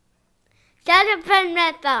Shut up and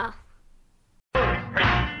metal.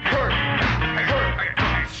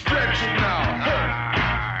 Stretch it now.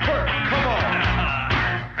 Come on.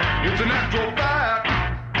 It's a natural fact.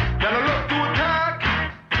 Gotta look to attack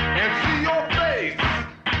and see your face.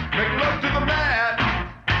 Make love to the mat,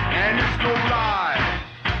 and it's no lie.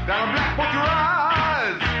 Down black, put your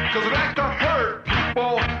eyes, 'cause it like to hurt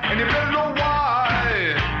people, and you better know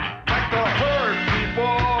why. Like to hurt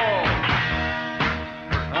people.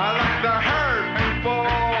 I like to hurt people.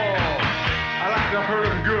 I like to hurt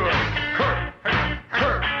them good. Hurt.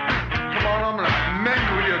 Come on, I'm gonna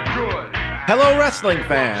mangle you good. Hello, wrestling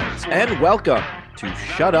fans, and welcome to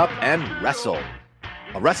Shut Up and Wrestle,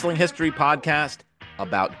 a wrestling history podcast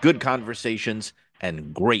about good conversations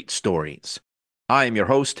and great stories. I am your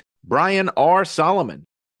host, Brian R. Solomon,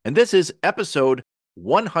 and this is episode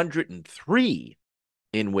 103,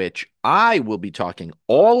 in which I will be talking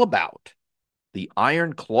all about The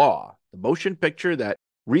Iron Claw, the motion picture that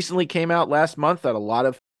recently came out last month that a lot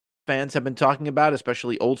of fans have been talking about,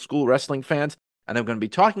 especially old school wrestling fans. And I'm going to be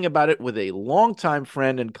talking about it with a longtime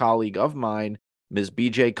friend and colleague of mine, Ms.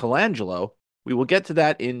 BJ Colangelo. We will get to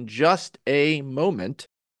that in just a moment.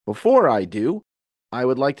 Before I do, I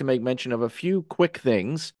would like to make mention of a few quick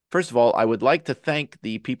things. First of all, I would like to thank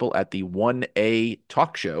the people at the 1A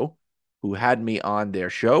talk show who had me on their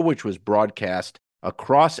show, which was broadcast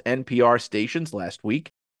across NPR stations last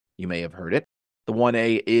week. You may have heard it. The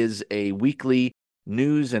 1A is a weekly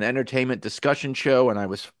news and entertainment discussion show, and I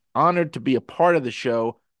was honored to be a part of the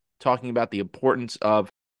show talking about the importance of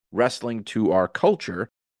wrestling to our culture.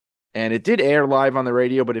 And it did air live on the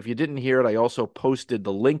radio, but if you didn't hear it, I also posted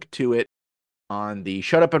the link to it on the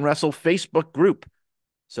Shut Up and Wrestle Facebook group.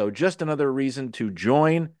 So just another reason to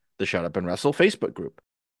join the Shut Up and Wrestle Facebook group.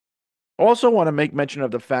 Also want to make mention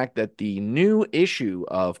of the fact that the new issue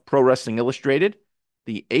of Pro Wrestling Illustrated,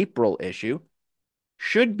 the April issue,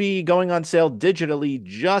 should be going on sale digitally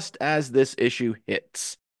just as this issue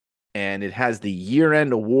hits. And it has the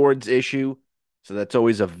year-end awards issue, so that's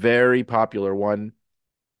always a very popular one.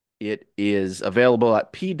 It is available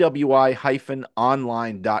at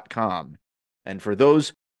pwi-online.com. And for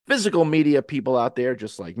those physical media people out there,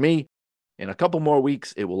 just like me, in a couple more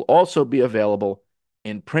weeks, it will also be available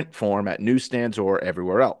in print form at newsstands or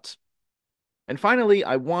everywhere else. And finally,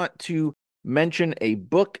 I want to mention a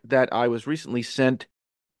book that I was recently sent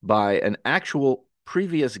by an actual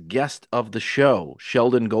previous guest of the show,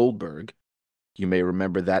 Sheldon Goldberg. You may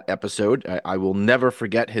remember that episode. I will never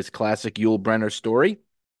forget his classic Yul Brynner story.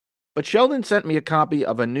 But Sheldon sent me a copy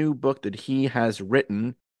of a new book that he has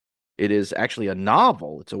written. It is actually a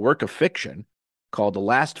novel. It's a work of fiction called The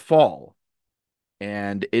Last Fall.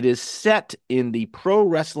 And it is set in the pro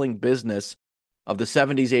wrestling business of the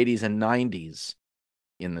 70s, 80s, and 90s,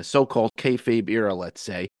 in the so-called kayfabe era, let's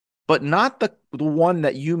say, but not the one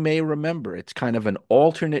that you may remember. It's kind of an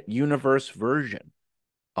alternate universe version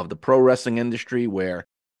of the pro wrestling industry where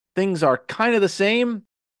things are kind of the same,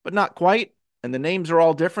 but not quite, and the names are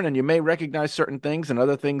all different, and you may recognize certain things, and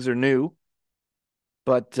other things are new.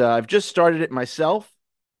 But I've just started it myself,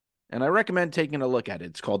 and I recommend taking a look at it.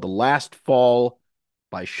 It's called The Last Fall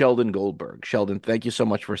by Sheldon Goldberg. Sheldon, thank you so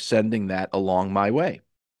much for sending that along my way.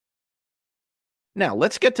 Now,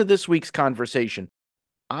 let's get to this week's conversation.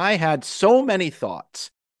 I had so many thoughts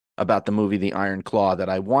about the movie The Iron Claw that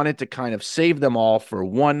I wanted to kind of save them all for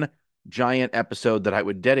one giant episode that I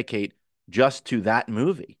would dedicate just to that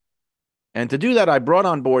movie. And to do that, I brought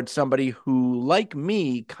on board somebody who, like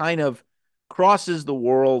me, kind of crosses the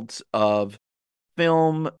worlds of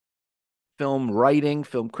film writing,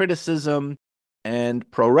 film criticism, and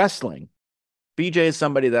pro wrestling. BJ is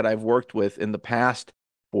somebody that I've worked with in the past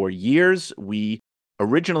for years. We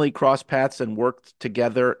originally crossed paths and worked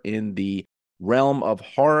together in the realm of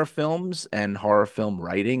horror films and horror film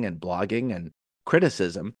writing and blogging and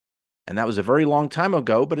criticism. And that was a very long time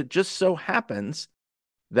ago, but it just so happens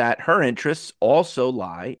that her interests also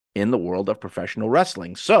lie in the world of professional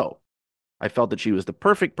wrestling. So I felt that she was the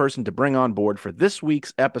perfect person to bring on board for this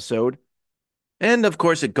week's episode. And of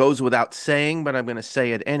course, it goes without saying, but I'm going to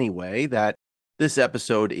say it anyway, that this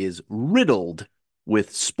episode is riddled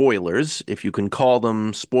with spoilers, if you can call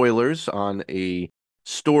them spoilers, on a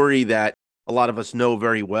story that a lot of us know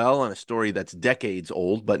very well and a story that's decades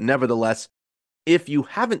old. But nevertheless, if you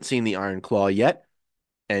haven't seen The Iron Claw yet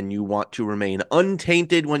and you want to remain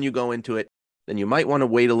untainted when you go into it, then you might want to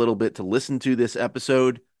wait a little bit to listen to this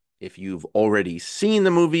episode. If you've already seen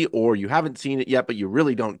the movie or you haven't seen it yet, but you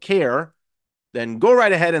really don't care, then go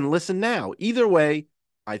right ahead and listen now. Either way,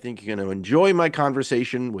 I think you're going to enjoy my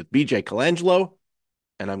conversation with BJ Colangelo,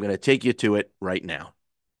 and I'm going to take you to it right now.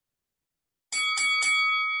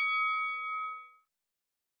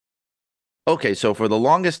 Okay, so for the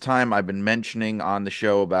longest time, I've been mentioning on the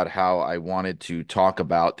show about how I wanted to talk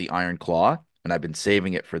about the Iron Claw, and I've been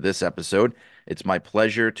saving it for this episode. It's my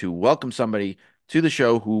pleasure to welcome somebody to the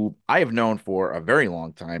show who I have known for a very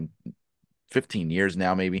long time, 15 years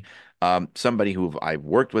now, maybe. Somebody who I've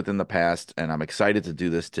worked with in the past, and I'm excited to do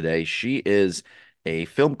this today. She is a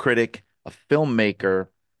film critic, a filmmaker,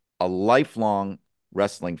 a lifelong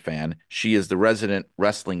wrestling fan. She is the resident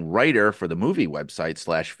wrestling writer for the movie website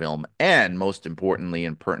slash film. And most importantly,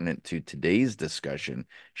 and pertinent to today's discussion,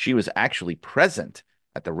 she was actually present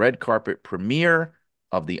at the red carpet premiere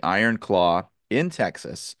of The Iron Claw in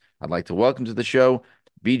Texas. I'd like to welcome to the show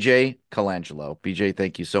BJ Colangelo. BJ,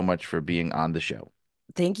 thank you so much for being on the show.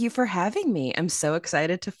 Thank you for having me. I'm so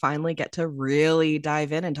excited to finally get to really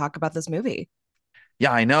dive in and talk about this movie.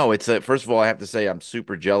 Yeah, I know. It's first of all, I have to say I'm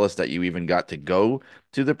super jealous that you even got to go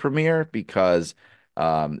to the premiere because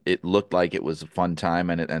it looked like it was a fun time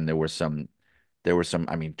and there were some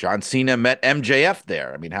I mean John Cena met MJF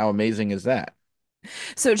there. I mean, how amazing is that?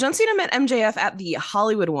 So John Cena met MJF at the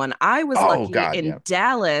Hollywood one. I was Oh lucky God, yeah. in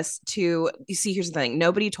Dallas to you see, here's the thing.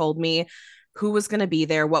 Nobody told me who was going to be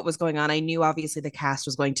there, what was going on. I knew obviously the cast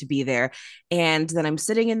was going to be there. And then I'm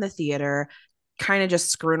sitting in the theater, kind of just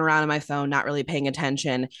screwing around on my phone, not really paying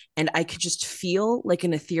attention. And I could just feel like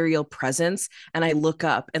an ethereal presence. And I look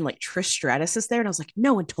up and like Trish Stratus is there. And I was like,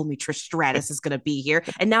 no one told me Trish Stratus is going to be here.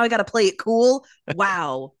 And now I got to play it cool.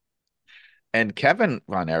 Wow. And Kevin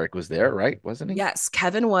Von Erich was there, right? Wasn't he? Yes,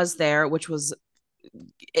 Kevin was there, which was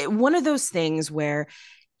one of those things where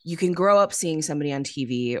you can grow up seeing somebody on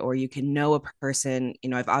TV or you can know a person.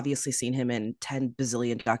 I've obviously seen him in 10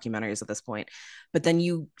 bazillion documentaries at this point, but then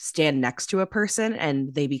you stand next to a person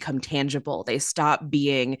and they become tangible. They stop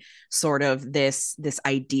being sort of this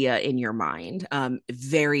idea in your mind.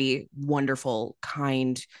 Very wonderful,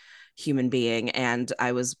 kind human being. And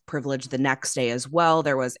I was privileged the next day as well.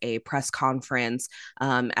 There was a press conference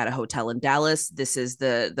at a hotel in Dallas. This is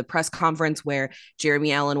the press conference where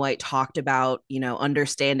Jeremy Allen White talked about,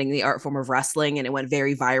 understanding the art form of wrestling, and it went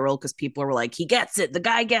very viral because people were like, he gets it, the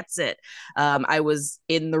guy gets it. I was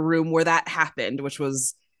in the room where that happened, which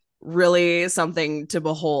was really something to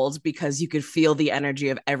behold because you could feel the energy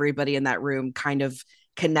of everybody in that room kind of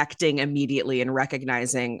connecting immediately and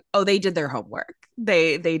recognizing, oh, they did their homework.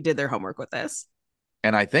 They did their homework with this.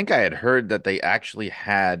 And I think I had heard that they actually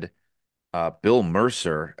had Bill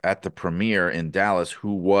Mercer at the premiere in Dallas,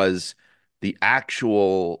 who was the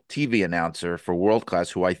actual TV announcer for World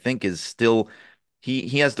Class, who I think is still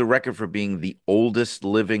he has the record for being the oldest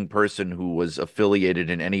living person who was affiliated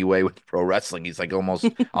in any way with pro wrestling. He's like almost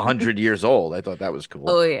 100 years old. I thought that was cool.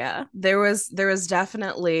 Oh yeah, there was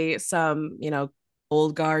definitely some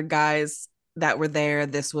old guard guys that were there.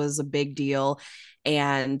 This was a big deal,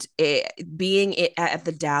 and being it at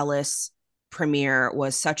the Dallas premiere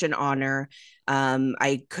was such an honor.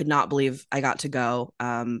 I could not believe I got to go.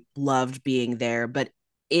 Loved being there, but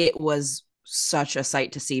it was such a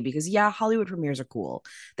sight to see because yeah, Hollywood premieres are cool.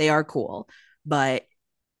 They are cool, but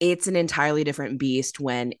it's an entirely different beast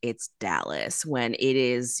when it's Dallas, when it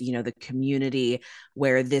is, the community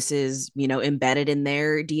where this is, embedded in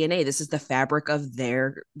their DNA. This is the fabric of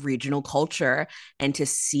their regional culture. And to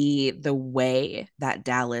see the way that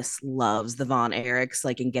Dallas loves the Von Erichs,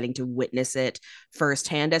 like, and getting to witness it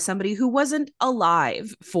firsthand as somebody who wasn't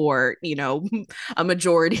alive for, a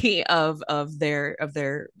majority of their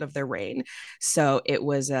reign. So it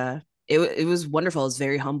was wonderful. I was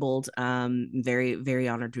very humbled, very, very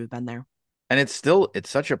honored to have been there. And it's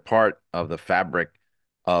such a part of the fabric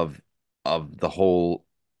of the whole,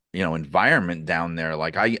 environment down there.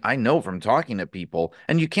 Like I know from talking to people,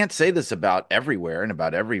 and you can't say this about everywhere and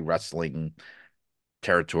about every wrestling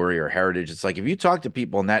territory or heritage. It's like if you talk to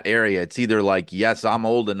people in that area, it's either like, yes, I'm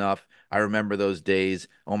old enough. I remember those days.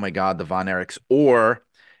 Oh my God, the Von Erichs. Or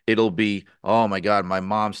it'll be, oh my God, my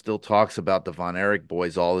mom still talks about the Von Erich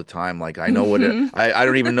boys all the time. Like I know what it, Mm-hmm. I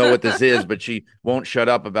don't even know what this is, but she won't shut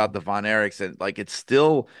up about the Von Erichs. And like it's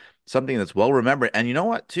still something that's well remembered. And you know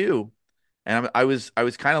what, too? And I was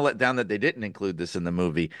kind of let down that they didn't include this in the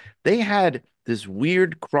movie. They had this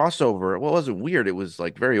weird crossover. Well, it wasn't weird. It was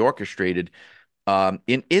like very orchestrated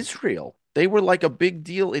in Israel. They were like a big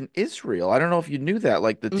deal in Israel. I don't know if you knew that.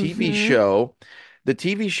 Like Mm-hmm. the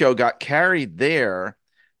TV show got carried there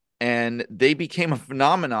and they became a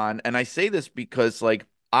phenomenon. And I say this because like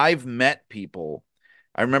I've met people.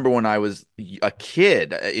 I remember when I was a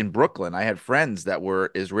kid in Brooklyn, I had friends that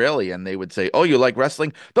were Israeli and they would say, "Oh, you like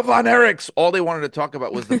wrestling? The Von Erichs." All they wanted to talk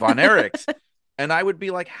about was the Von Erichs. And I would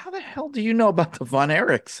be like, how the hell do you know about the Von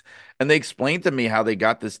Erichs? And they explained to me how they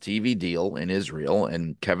got this TV deal in Israel,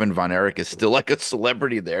 and Kevin Von Erich is still like a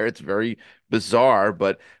celebrity there. It's very bizarre,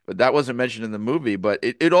 but that wasn't mentioned in the movie. But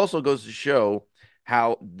it also goes to show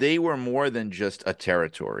how they were more than just a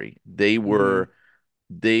territory. Mm-hmm.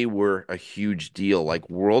 They were a huge deal. Like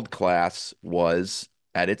World Class was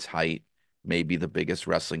at its height, maybe the biggest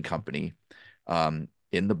wrestling company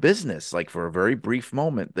in the business. Like for a very brief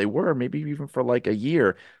moment, they were maybe even for like a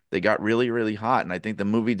year. They got really, really hot, and I think the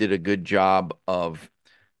movie did a good job of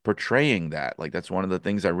portraying that. Like that's one of the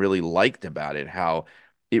things I really liked about it, how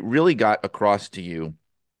it really got across to you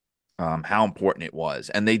how important it was.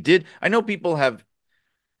 And they did. I know people have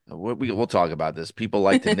we'll talk about this. People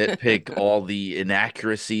like to nitpick all the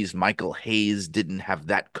inaccuracies. Michael Hayes didn't have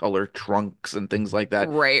that color trunks and things like that.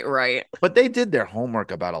 Right, right. But they did their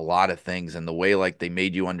homework about a lot of things, and the way like they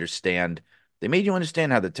made you understand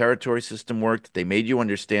how the territory system worked. They made you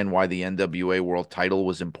understand why the NWA world title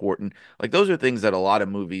was important. Like those are things that a lot of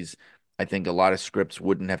movies, I think a lot of scripts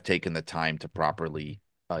wouldn't have taken the time to properly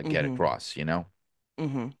get Mm-hmm. across, you know?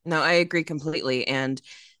 Mm-hmm. No, I agree completely. And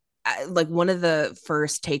like one of the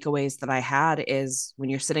first takeaways that I had is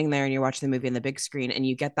when you're sitting there and you're watching the movie on the big screen and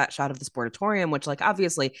you get that shot of the sportatorium, which like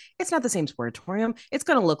obviously it's not the same sportatorium. It's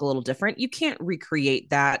going to look a little different. You can't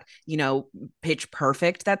recreate that, pitch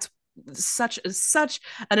perfect. That's such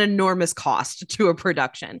an enormous cost to a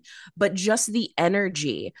production, but just the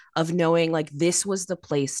energy of knowing like this was the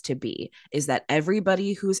place to be, is that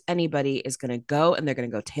everybody who's anybody is going to go and they're going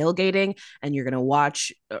to go tailgating, and you're going to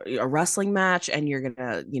watch a wrestling match, and you're going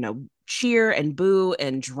to cheer and boo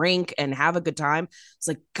and drink and have a good time. It's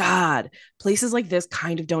like, God, places like this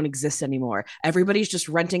kind of don't exist anymore. Everybody's just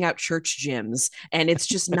renting out church gyms, and it's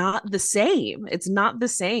just not the same. It's not the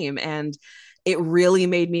same. And it really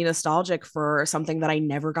made me nostalgic for something that I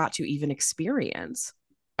never got to even experience.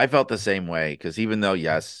 I felt the same way because even though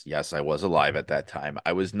yes, I was alive at that time,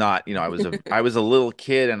 I was not, I was a little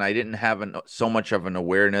kid and I didn't have so much of an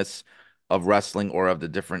awareness of wrestling or of the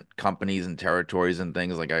different companies and territories and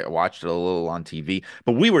things. Like I watched it a little on TV,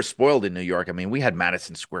 but we were spoiled in New York. I mean, we had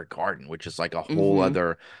Madison Square Garden, which is like a whole Mm-hmm.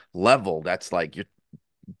 other level. That's like your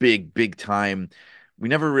big time. We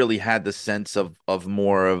never really had the sense of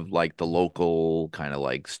more of like the local kind of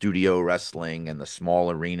like studio wrestling and the small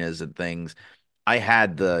arenas and things. I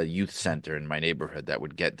had the youth center in my neighborhood that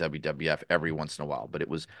would get WWF every once in a while, but it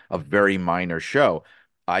was a very minor show.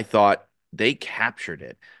 I thought they captured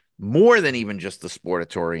it more than even just the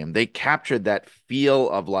sportatorium. They captured that feel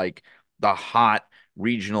of like the hot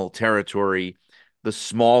regional territory, the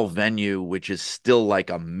small venue, which is still like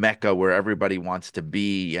a mecca where everybody wants to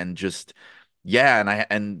be, and just yeah.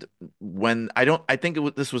 And when I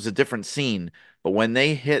think this was a different scene, but when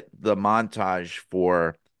they hit the montage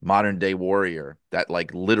for Modern Day Warrior, that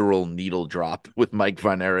like literal needle drop with Mike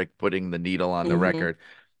Von Erich putting the needle on the Mm-hmm. record.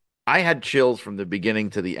 I had chills from the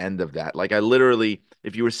beginning to the end of that. Like I literally,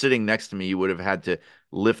 if you were sitting next to me, you would have had to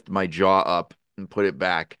lift my jaw up and put it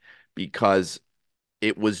back because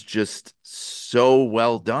it was just so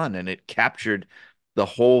well done and it captured the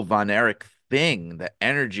whole Von Erich thing, the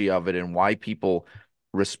energy of it and why people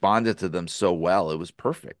responded to them so well. It was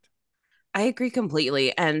perfect. I agree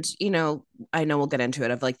completely. And, I know we'll get into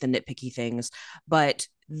it of like the nitpicky things, but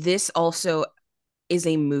this also is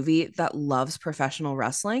a movie that loves professional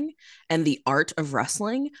wrestling and the art of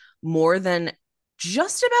wrestling more than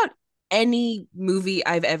just about any movie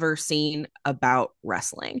I've ever seen about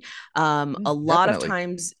wrestling. A lot of Definitely.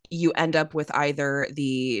 times you end up with either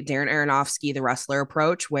the Darren Aronofsky, the wrestler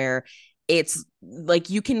approach, where it's like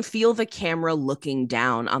you can feel the camera looking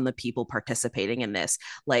down on the people participating in this.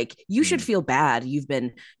 Like you should Mm. feel bad. You've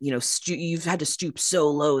been, you've had to stoop so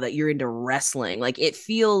low that you're into wrestling. Like it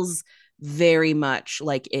feels very much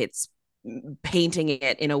like it's painting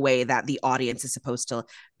it in a way that the audience is supposed to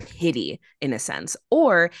pity in a sense,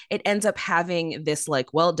 or it ends up having this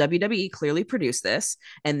like, well, WWE clearly produced this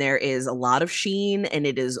and there is a lot of sheen and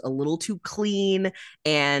it is a little too clean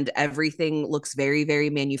and everything looks very very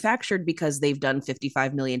manufactured because they've done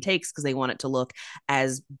 55 million takes because they want it to look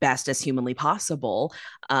as best as humanly possible.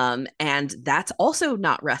 And that's also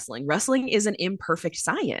not wrestling. Wrestling is an imperfect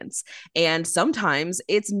science, and sometimes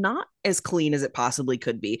it's not as clean as it possibly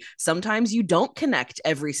could be. Sometimes you don't connect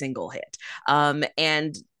every single hit.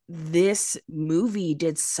 And this movie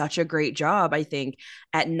did such a great job, I think,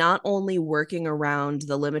 at not only working around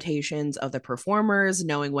the limitations of the performers,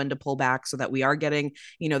 knowing when to pull back so that we are getting,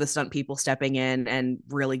 the stunt people stepping in and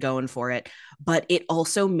really going for it, but it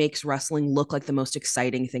also makes wrestling look like the most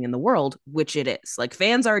exciting thing in the world, which it is. Like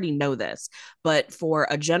fans already know this, but for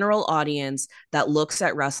a general audience that looks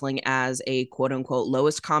at wrestling as a quote unquote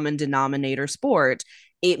lowest common denominator sport,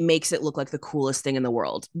 it makes it look like the coolest thing in the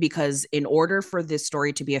world, because in order for this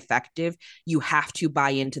story to be effective, you have to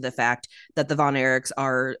buy into the fact that the Von Erichs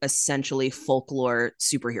are essentially folklore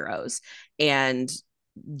superheroes, and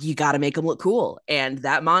you got to make them look cool, and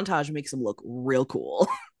that montage makes them look real cool.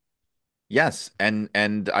 Yes, and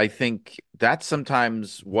I think that's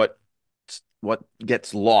sometimes what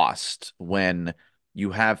gets lost when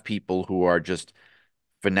you have people who are just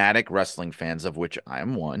fanatic wrestling fans, of which I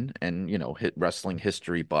am one, and hit wrestling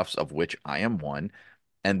history buffs, of which I am one,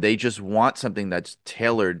 and they just want something that's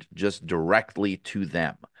tailored just directly to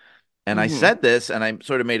them. And I Mm-hmm. said this, and I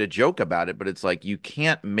sort of made a joke about it, but it's like you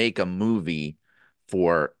can't make a movie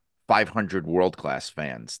for 500 world-class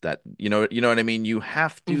fans. That you know what I mean?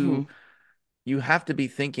 Mm-hmm. You have to be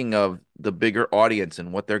thinking of the bigger audience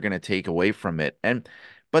and what they're going to take away from it.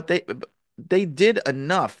 But they did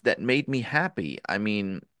enough that made me happy. I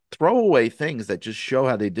mean, throwaway things that just show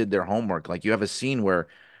how they did their homework. Like you have a scene where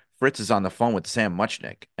Fritz is on the phone with Sam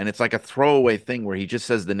Muchnick, and it's like a throwaway thing where he just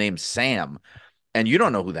says the name Sam, and you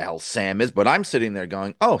don't know who the hell Sam is, but I'm sitting there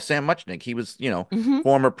going, "Oh, Sam Muchnick. He was, Mm-hmm.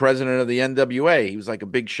 former president of the NWA. He was like a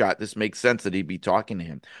big shot. This makes sense that he'd be talking to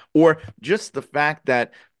him." Or just the fact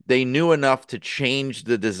that they knew enough to change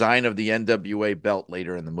the design of the NWA belt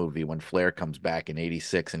later in the movie when Flair comes back in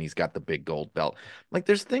 '86 and he's got the big gold belt. Like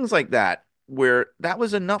there's things like that where that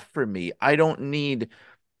was enough for me. I don't need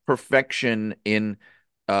perfection in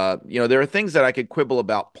there are things that I could quibble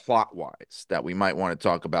about plot wise that we might want to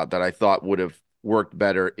talk about that I thought would have worked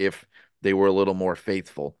better if they were a little more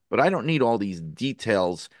faithful. But I don't need all these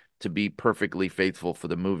details to be perfectly faithful for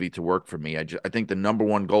the movie to work for me. I think the number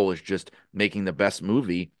one goal is just making the best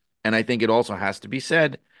movie. And I think it also has to be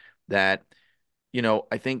said that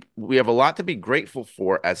I think we have a lot to be grateful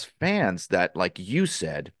for as fans that, like you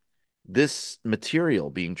said, this material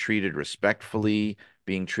being treated respectfully,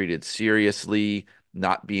 being treated seriously,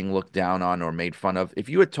 not being looked down on or made fun of. If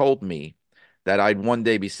you had told me that I'd one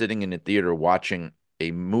day be sitting in a theater watching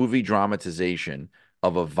a movie dramatization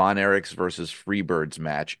of a Von Erichs versus Freebirds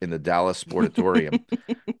match in the Dallas Sportatorium,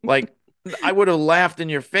 like I would have laughed in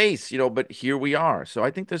your face, but here we are. So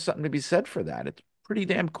I think there's something to be said for that. It's pretty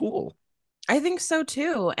damn cool. I think so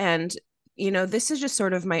too. And, this is just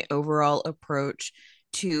sort of my overall approach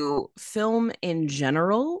to film in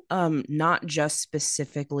general, not just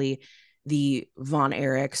specifically the Von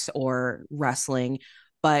Erichs or wrestling,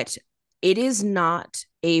 but it is not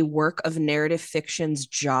a work of narrative fiction's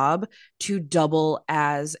job to double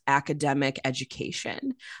as academic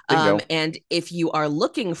education. Bingo. And if you are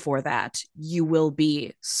looking for that, you will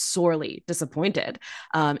be sorely disappointed.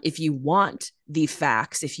 If you want the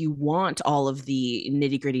facts, if you want all of the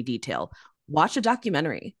nitty gritty detail, watch a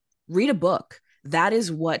documentary, read a book. That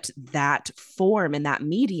is what that form and that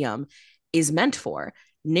medium is meant for.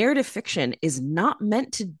 Narrative fiction is not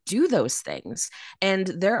meant to do those things. And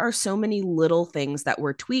there are so many little things that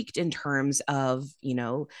were tweaked in terms of,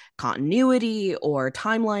 continuity or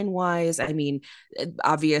timeline wise. I mean,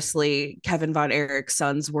 obviously, Kevin Von Erich's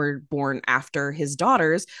sons were born after his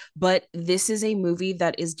daughters, but this is a movie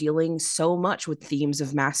that is dealing so much with themes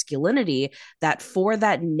of masculinity that for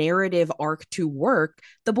that narrative arc to work,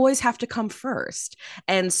 the boys have to come first.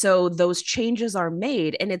 And so those changes are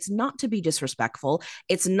made, and it's not to be disrespectful.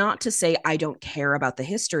 It's not to say I don't care about the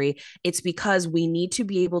history. It's because we need to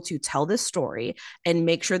be able to tell this story and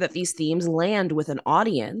make sure that these themes land with an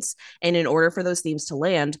audience. And in order for those themes to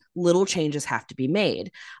land, little changes have to be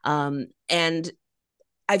made. And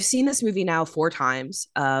I've seen this movie now 4 times,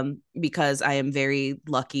 because I am very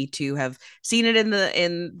lucky to have seen it in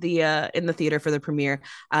the theater for the premiere.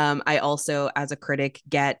 I also, as a critic,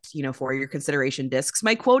 get for your consideration discs.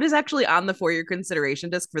 My quote is actually on the for your consideration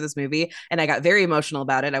disc for this movie, and I got very emotional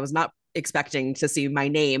about it. I was not expecting to see my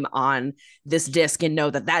name on this disc and know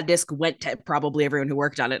that that disc went to probably everyone who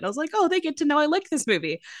worked on it. And I was like, oh, they get to know I like this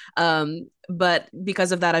movie. But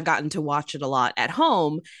because of that, I've gotten to watch it a lot at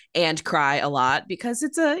home and cry a lot, because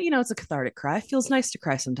it's a cathartic cry. It feels nice to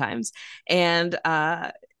cry sometimes. And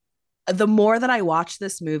the more that I watch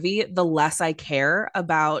this movie, the less I care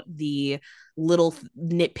about the little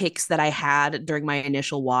nitpicks that I had during my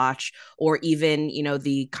initial watch, or even,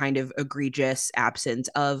 the kind of egregious absence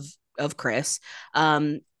of Chris.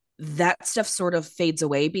 that stuff sort of fades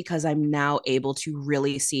away because I'm now able to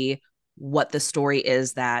really see what the story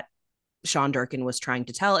is that Sean Durkin was trying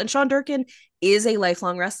to tell. And Sean Durkin is a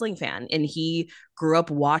lifelong wrestling fan, and he grew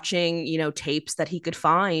up watching, tapes that he could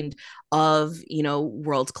find of,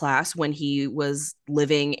 world class when he was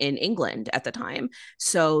living in England at the time.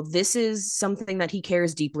 So this is something that he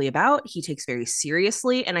cares deeply about. He takes very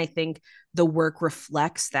seriously. And I think the work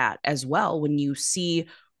reflects that as well. When you see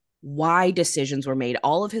why decisions were made,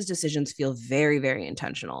 all of his decisions feel very, very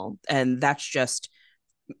intentional. And that's just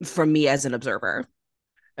from me as an observer.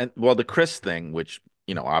 And well, the Chris thing, which,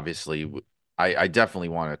 obviously I definitely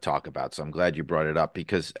want to talk about. So I'm glad you brought it up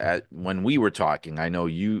because when we were talking, I know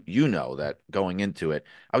you know that going into it,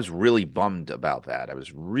 I was really bummed about that. There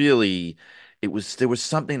was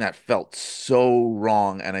something that felt so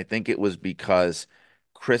wrong. And I think it was because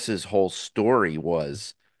Chris's whole story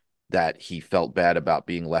was that he felt bad about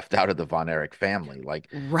being left out of the Von Erich family.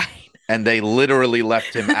 Right. And they literally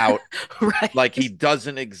left him out like he Right.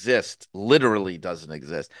 doesn't exist, literally doesn't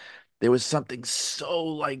exist. There was something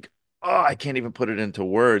so oh, I can't even put it into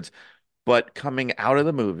words. But coming out of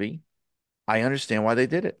the movie, I understand why they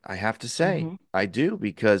did it. I have to say, Mm-hmm. I do,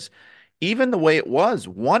 because even the way it was,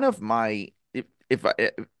 one of my, if I,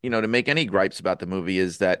 to make any gripes about the movie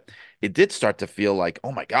is that it did start to feel like,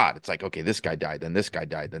 oh my God, it's like, okay, this guy died, then this guy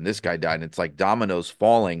died, then this guy died. And it's like dominoes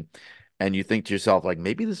falling. And you think to yourself, like,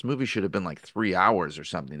 maybe this movie should have been like 3 hours or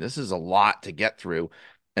something. This is a lot to get through.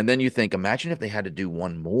 And then you think, imagine if they had to do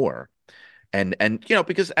one more. And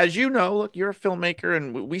because as you know, look, you're a filmmaker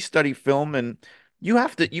and we study film, and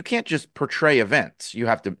you can't just portray events. You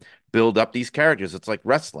have to build up these characters. It's like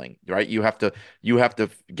wrestling, right? You have to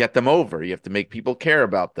get them over. You have to make people care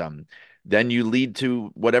about them. Then you lead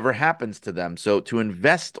to whatever happens to them. So to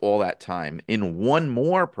invest all that time in one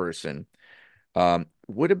more person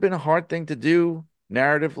would have been a hard thing to do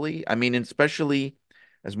narratively. I mean, especially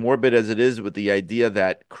as morbid as it is with the idea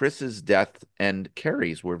that Chris's death and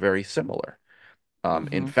Carrie's were very similar. In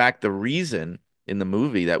Mm-hmm. fact, the reason in the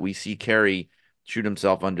movie that we see Carrie shoot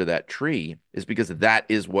himself under that tree is because that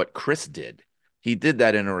is what Chris did. He did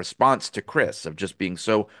that in a response to Chris of just being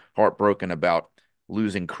so heartbroken about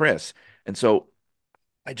losing Chris. And so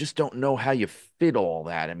I just don't know how you fit all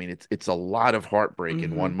that. I mean, it's a lot of heartbreak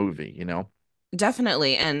in Mm-hmm. one movie, you know?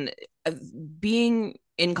 Definitely. And being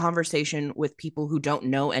in conversation with people who don't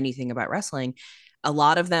know anything about wrestling, a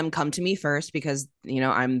lot of them come to me first because,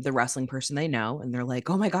 I'm the wrestling person they know. And they're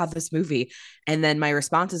like, oh my God, this movie. And then my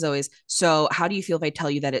response is always, so how do you feel if I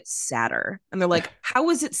tell you that it's sadder? And they're like,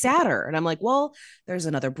 how is it sadder? And I'm like, well, there's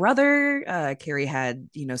another brother. Carrie had,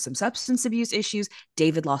 some substance abuse issues.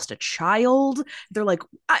 David lost a child. They're like,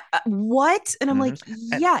 what? And I'm Hmm. like,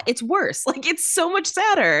 yeah, it's worse. Like, it's so much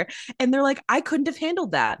sadder. And they're like, I couldn't have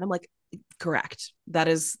handled that. And I'm like, correct. That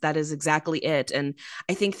is exactly it. And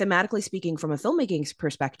I think thematically speaking, from a filmmaking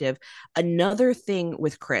perspective, another thing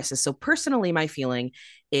with Chris is, so personally my feeling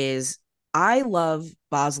is, I love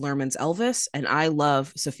Baz Luhrmann's Elvis and I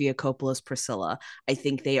love Sofia Coppola's Priscilla. I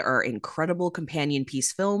think they are incredible companion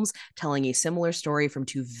piece films telling a similar story from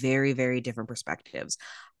two very, very different perspectives.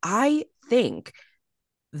 I think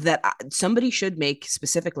that somebody should make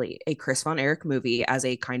specifically a Chris Von Erich movie as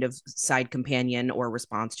a kind of side companion or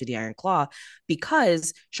response to the Iron Claw,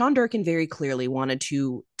 because Sean Durkin very clearly wanted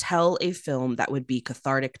to tell a film that would be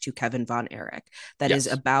cathartic to Kevin Von Erich, that is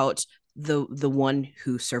Yes. about the one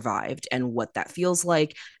who survived and what that feels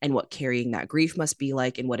like and what carrying that grief must be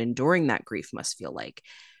like and what enduring that grief must feel like.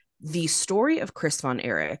 The story of Chris Von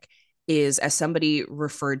Erich is, as somebody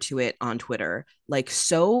referred to it on Twitter, like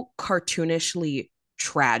so cartoonishly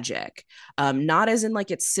tragic. Not as in like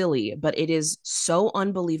it's silly, but it is so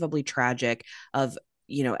unbelievably tragic of,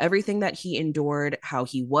 everything that he endured, how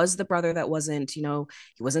he was the brother that wasn't, he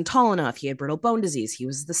wasn't tall enough, he had brittle bone disease, he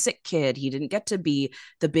was the sick kid, he didn't get to be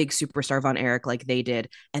the big superstar Von Erich like they did,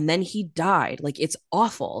 and then he died. Like, it's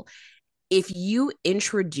awful. If you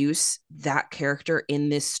introduce that character in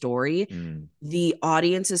this story, Mm. the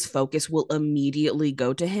audience's focus will immediately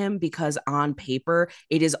go to him because on paper,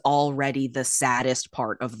 it is already the saddest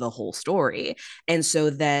part of the whole story. And so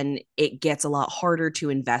then it gets a lot harder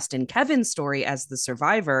to invest in Kevin's story as the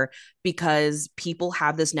survivor because people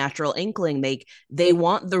have this natural inkling. They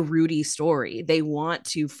want the Rudy story. They want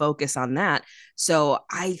to focus on that. So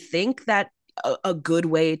I think that a good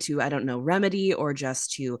way to, I don't know, remedy or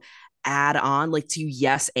just to add on, like, to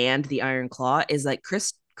Yes and the Iron Claw, is like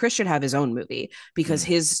Chris should have his own movie because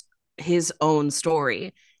Mm. his own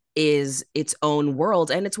story is its own world,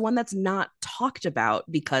 and it's one that's not talked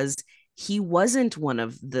about because he wasn't one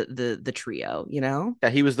of the trio. Yeah,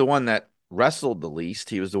 he was the one that wrestled the least.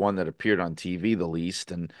 He was the one that appeared on TV the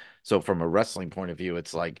least. And so from a wrestling point of view,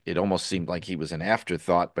 it's like it almost seemed like he was an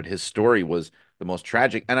afterthought, but his story was the most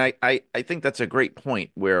tragic. And I think that's a great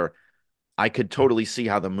point where I could totally see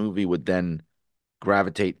how the movie would then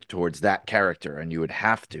gravitate towards that character, and you would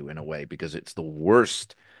have to in a way because it's the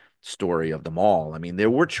worst story of them all. I mean, there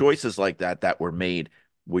were choices like that that were made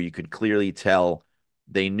where you could clearly tell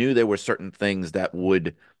they knew there were certain things that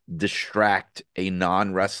would distract a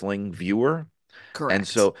non-wrestling viewer. And Correct.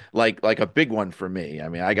 so like a big one for me, I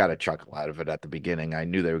mean, I got a chuckle out of it at the beginning. I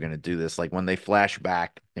knew they were going to do this. Like when they flash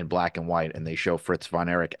back in black and white and they show Fritz von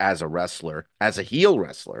Erich as a wrestler, as a heel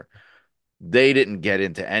wrestler, they didn't get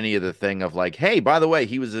into any of the thing of like, hey, by the way,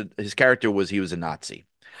 his character was he was a Nazi.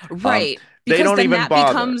 Um, Right. they Because don't then even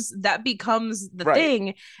bother. that becomes the Right.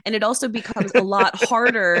 thing, and it also becomes a lot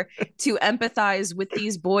harder to empathize with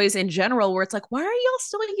these boys in general, where it's like, why are y'all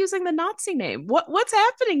still using the Nazi name? What's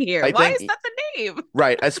happening here? I Why think is that the name?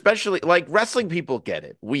 right, especially like wrestling people get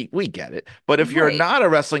it. We get it. But if you're Right. not a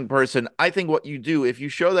wrestling person, I think what you do if you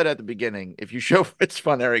show that at the beginning, if you show Fritz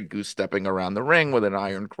von Erich goose stepping around the ring with an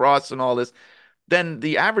iron cross and all this, then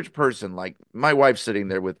the average person, like my wife sitting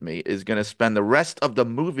there with me, is going to spend the rest of the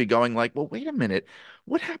movie going like, well, wait a minute.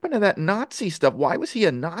 What happened to that Nazi stuff? Why was he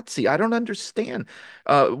a Nazi? I don't understand.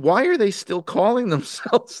 Why are they still calling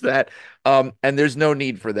themselves that? And there's no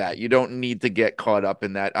need for that. You don't need to get caught up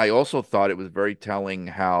in that. I also thought it was very telling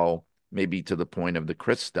how, maybe to the point of the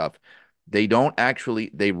Chris stuff, they don't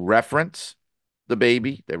actually, they reference the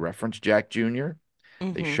baby, they reference Jack Jr.,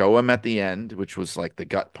 they Mm-hmm. show him at the end, which was like the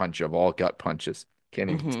gut punch of all gut punches. Can't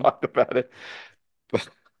even Mm-hmm. talk about it. But,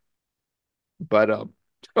 but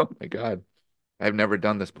oh my God. I've never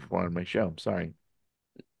done this before on my show. I'm sorry.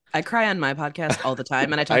 I cry on my podcast all the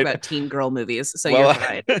time, and I talk I about teen girl movies, so you're well,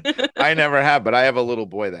 fine. I never have, but I have a little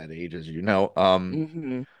boy that age, as you know.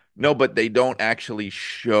 Mm-hmm. No, but they don't actually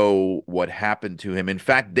show what happened to him. In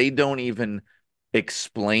fact, they don't even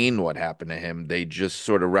explain what happened to him. They just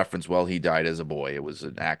sort of reference, well, he died as a boy. It was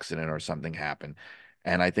an accident or something happened.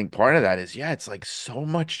 And I think part of that is, yeah, it's like so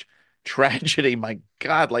much tragedy. My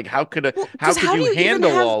God, like Well, how because could you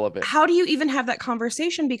handle all of it? how do you even have that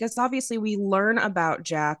conversation? Because obviously we learn about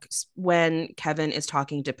Jack when Kevin is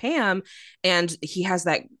talking to Pam, and he has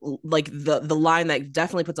that like the line that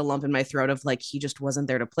definitely puts a lump in my throat of like he just wasn't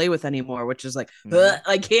there to play with anymore, which is like Mhm.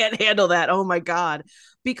 I can't handle that. Oh my god.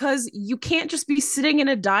 Because you can't just be sitting in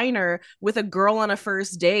a diner with a girl on a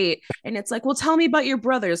first date and it's like, well, tell me about your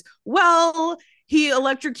brothers. Well, he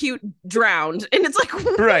electrocute drowned. And it's like,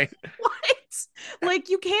 Right. what? Like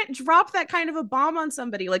you can't drop that kind of a bomb on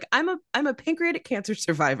somebody. Like I'm a pancreatic cancer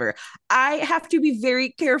survivor. I have to be very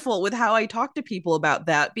careful with how I talk to people about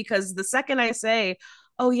that because the second I say,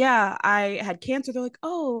 "Oh yeah, I had cancer," they're like,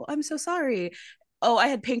 "Oh, I'm so sorry." "Oh, I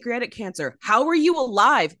had pancreatic cancer. How are you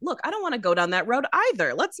alive?" Look, I don't want to go down that road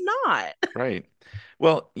either. Let's not. Right.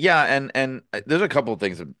 Well, yeah, and there's a couple of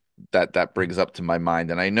things that brings up to my mind,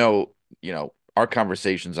 and I know, our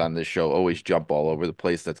conversations on this show always jump all over the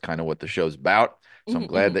place. That's kind of what the show's about. So I'm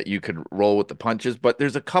glad Mm-hmm. that you could roll with the punches, but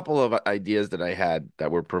there's a couple of ideas that I had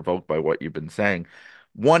that were provoked by what you've been saying.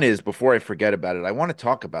 One is, before I forget about it, I want to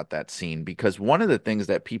talk about that scene because one of the things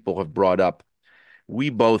that people have brought up, we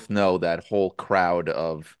both know that whole crowd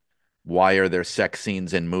of why are there sex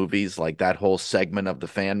scenes in movies, like that whole segment of the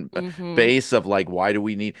fan Mm-hmm. base of like, why do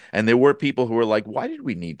we need, and there were people who were like, why did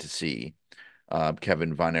we need to see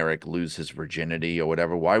Kevin Von Erich lose his virginity or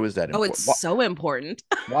whatever? Why was that Oh, it's important? so important.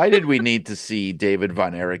 Why did we need to see David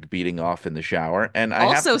Von Erich beating off in the shower? And I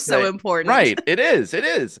have Also to so say, important. right, it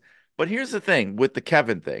is. But here's the thing with the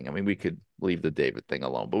Kevin thing. I mean, we could leave the David thing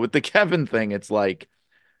alone, but with the Kevin thing, it's like,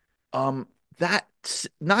 um, that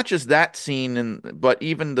not just that scene, and but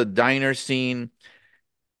even the diner scene.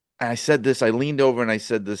 I said this, I leaned over and I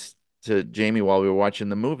said this to Jamie while we were watching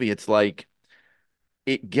the movie. It's like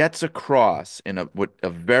it gets across in a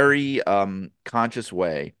very conscious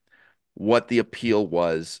way what the appeal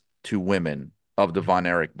was to women of the Von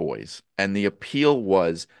Erich boys. And the appeal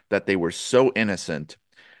was that they were so innocent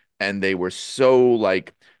and they were so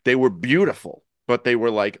like they were beautiful, but they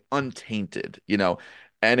were like untainted.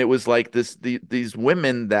 And it was like these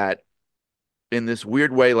women that in this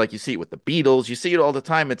weird way, like you see it with the Beatles, you see it all the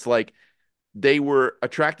time. It's like they were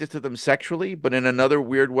attracted to them sexually, but in another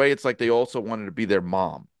weird way, it's like they also wanted to be their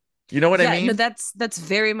mom. You know what I Yeah, no, mean? that's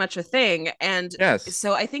very much a thing. And Yes.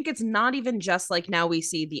 so I think it's not even just like now we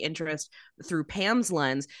see the interest through Pam's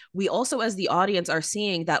lens. We also, as the audience, are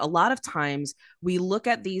seeing that a lot of times we look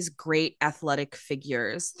at these great athletic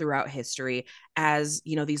figures throughout history as,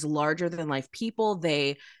 you know, these larger than life people.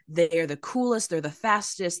 They're the coolest, they're the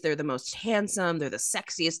fastest, they're the most handsome, they're the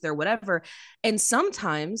sexiest, they're whatever. And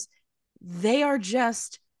sometimes they are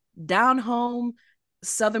just down home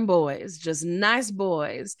Southern boys, just nice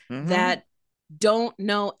boys Mm-hmm. that don't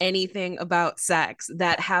know anything about sex,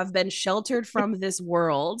 that have been sheltered from this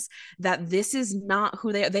world, that this is not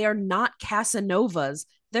who they are. They are not Casanovas.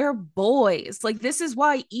 They're boys. Like, this is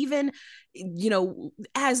why, even, you know,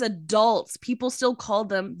 as adults, people still called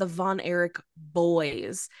them the Von Erich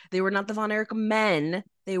boys. They were not the Von Erich men,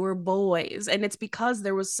 they were boys. And it's because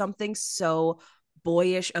there was something so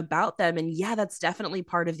boyish about them. And yeah, that's definitely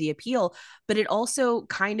part of the appeal, but it also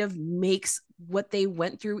kind of makes what they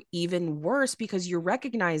went through even worse because you're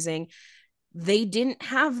recognizing they didn't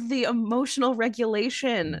have the emotional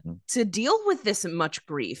regulation Mm-hmm. to deal with this much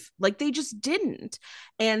grief. Like, they just didn't.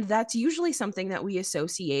 And that's usually something that we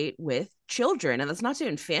associate with children. And that's not to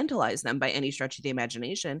infantilize them by any stretch of the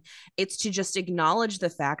imagination. It's to just acknowledge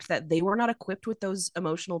the fact that they were not equipped with those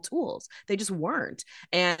emotional tools. They just weren't.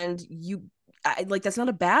 And like, that's not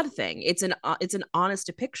a bad thing. It's an honest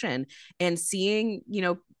depiction. And seeing, you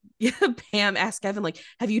know, Pam ask Kevin, like,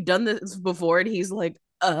 have you done this before? And he's like,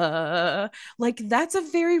 that's a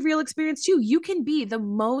very real experience too. You can be the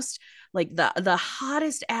most, like, the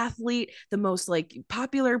hottest athlete, the most like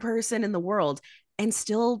popular person in the world, and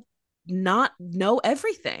still not know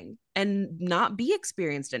everything and not be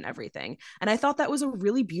experienced in everything. And I thought that was a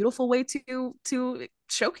really beautiful way to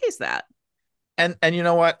showcase that. And you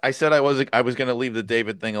know what? I was gonna leave the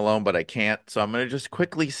David thing alone, but I can't. So I'm gonna just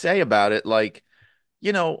quickly say about it, like,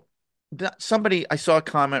 you know, somebody I saw a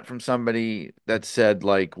comment from somebody that said,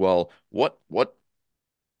 like, well, what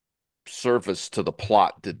service to the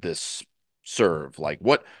plot did this serve? Like,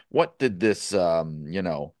 what did this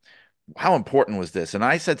how important was this? And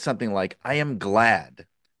I said something like, I am glad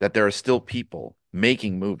that there are still people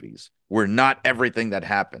making movies where not everything that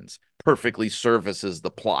happens perfectly services the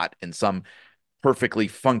plot in some perfectly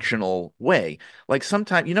functional way. Like,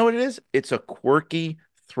 sometimes, you know what it is? It's a quirky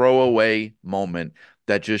throwaway moment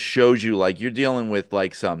that just shows you, like, you're dealing with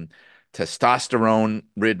like some testosterone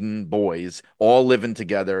ridden boys all living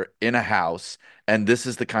together in a house. And this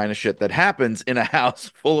is the kind of shit that happens in a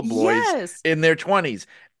house full of boys Yes. in their 20s.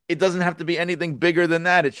 It doesn't have to be anything bigger than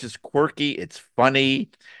that. It's just quirky. It's funny.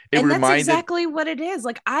 It And that's reminded, exactly what it is.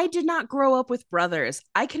 Like, I did not grow up with brothers.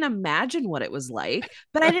 I can imagine what it was like,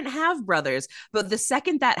 but I didn't have brothers. But the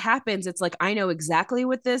second that happens, it's like, I know exactly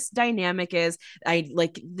what this dynamic is. I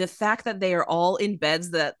like the fact that they are all in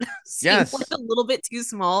beds that seem like yes, a little bit too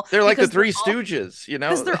small they're like the Three Stooges,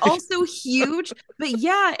 because they're all so huge. But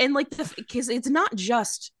yeah, and like because it's not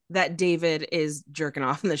just that David is jerking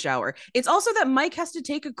off in the shower. It's also that Mike has to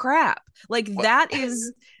take a crap. Like, What?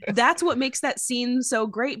 that's what makes that scene so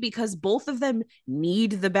great, because both of them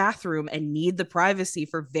need the bathroom and need the privacy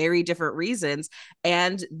for very different reasons.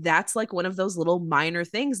 And that's like one of those little minor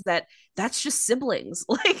things that's just siblings.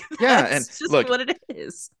 Like, Yeah, and that's just look, what it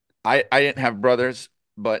is. I didn't have brothers,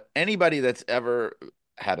 but anybody that's ever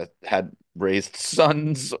had raised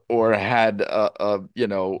sons or had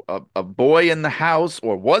a boy in the house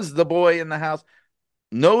or was the boy in the house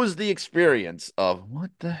knows the experience of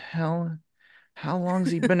what the hell? How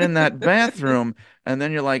long's he been in that bathroom? And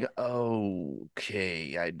then you're like, oh,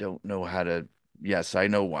 okay, I don't know how to. Yes, I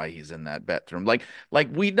know why he's in that bathroom. Like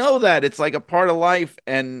we know that it's like a part of life,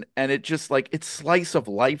 and it just like it's slice of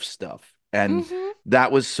life stuff. And Mm-hmm.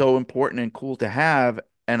 that was so important and cool to have.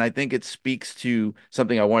 And I think it speaks to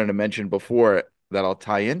something I wanted to mention before that I'll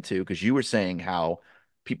tie into, because you were saying how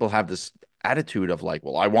people have this attitude of like,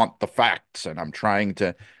 well, I want the facts and I'm trying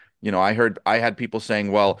to, I had people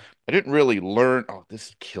saying, well, I didn't really learn. Oh,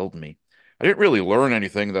 this killed me. I didn't really learn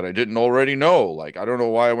anything that I didn't already know. Like, I don't know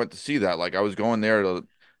why I went to see that. Like, I was going there to,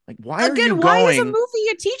 like, why are you Again, why is a going?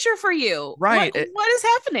 movie a teacher for you? Right. What is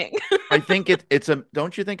happening? I think it's a,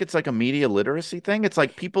 don't you think it's like a media literacy thing? It's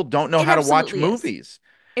like people don't know It how to watch absolutely is. movies.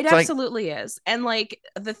 It It's like, absolutely is. And like,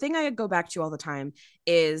 the thing I go back to all the time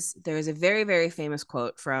is there's a very, very famous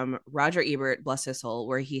quote from Roger Ebert, bless his soul,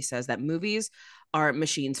 where he says that movies are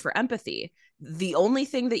machines for empathy. The only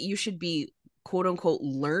thing that you should be, quote unquote,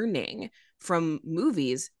 learning from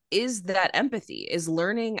movies is that empathy, is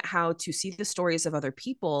learning how to see the stories of other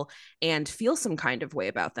people and feel some kind of way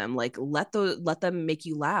about them. Like let them make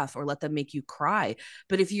you laugh or let them make you cry.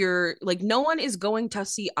 But if you're like, no one is going to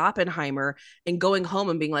see Oppenheimer and going home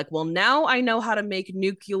and being like, well, now I know how to make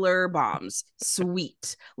nuclear bombs.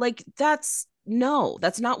 Sweet. Like that's no,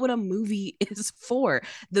 that's not what a movie is for.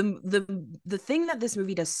 The thing that this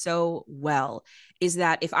movie does so well is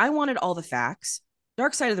that if I wanted all the facts,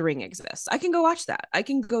 Dark Side of the Ring exists. I can go watch that. I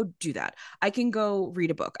can go do that. I can go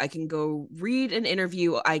read a book. I can go read an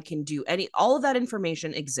interview. I can do all of that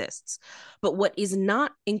information exists. But what is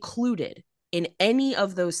not included in any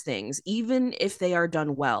of those things, even if they are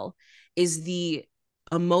done well, is the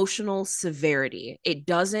emotional severity. It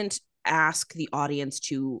doesn't ask the audience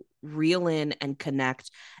to reel in and connect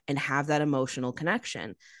and have that emotional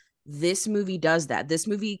connection. This movie does that. This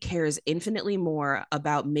movie cares infinitely more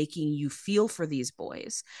about making you feel for these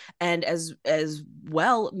boys, and as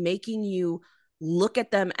well making you look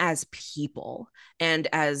at them as people and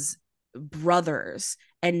as brothers,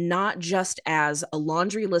 and not just as a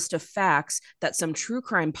laundry list of facts that some true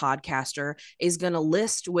crime podcaster is going to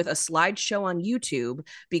list with a slideshow on YouTube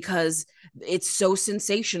because it's so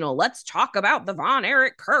sensational. Let's talk about the Von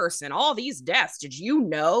Erich curse and all these deaths. Did you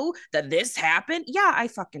know that this happened? Yeah, I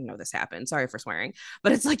fucking know this happened. Sorry for swearing.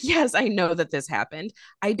 But it's like, yes, I know that this happened.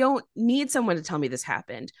 I don't need someone to tell me this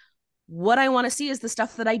happened. What I want to see is the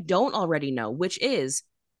stuff that I don't already know, which is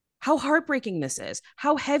how heartbreaking this is,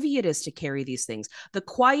 how heavy it is to carry these things, the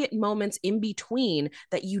quiet moments in between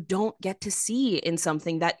that you don't get to see in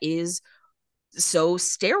something that is so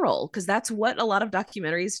sterile, because that's what a lot of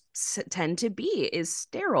documentaries tend to be, is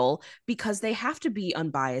sterile, because they have to be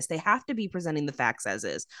unbiased, they have to be presenting the facts as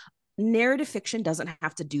is. Narrative fiction doesn't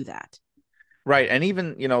have to do that. Right. And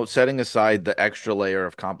even, setting aside the extra layer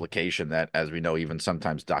of complication that, as we know, even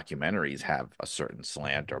sometimes documentaries have a certain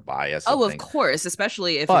slant or bias Oh, and of things. course,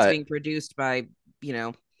 especially if it's But, being produced by, you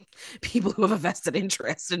know, people who have a vested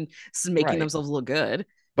interest in making right. themselves look good.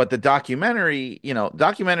 But the documentary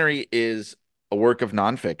is a work of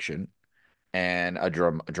nonfiction, and a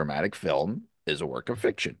dramatic film is a work of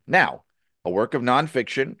fiction. Now, a work of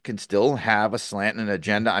nonfiction can still have a slant and an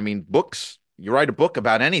agenda. I mean, books, you write a book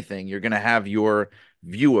about anything, you're going to have your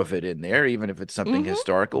view of it in there, even if it's something Mm-hmm.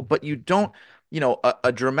 historical, but you don't,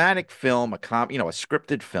 a dramatic film, a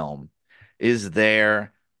scripted film is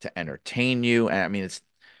there to entertain you. And I mean,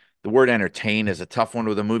 the word entertain is a tough one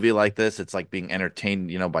with a movie like this. It's like being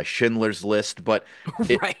entertained, by Schindler's List, but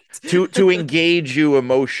it Right. to engage you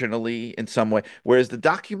emotionally in some way. Whereas the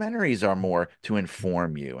documentaries are more to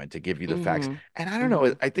inform you and to give you the facts. Mm-hmm. And I don't know,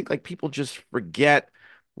 Mm-hmm. I think like people just forget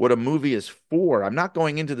what a movie is for. I'm not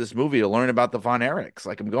going into this movie to learn about the Von Erichs.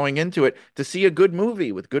 Like I'm going into it to see a good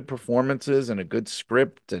movie with good performances and a good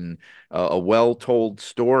script and a well-told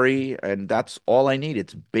story. And that's all I need.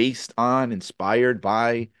 It's based on, inspired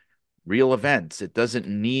by real events. It doesn't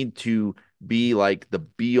need to be like the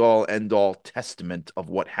be all end all testament of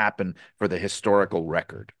what happened for the historical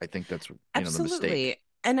record. I think that's, the mistake. Absolutely.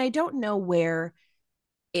 And I don't know where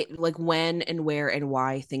it, like when and where and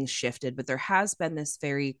why things shifted, but there has been this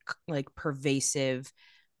very like pervasive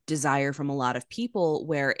desire from a lot of people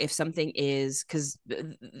where if something is, because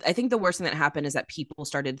I think the worst thing that happened is that people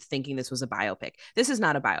started thinking this was a biopic. This is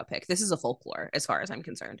not a biopic. This is a folklore as far as I'm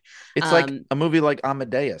concerned. It's like um a movie like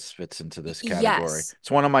Amadeus fits into this category. yes.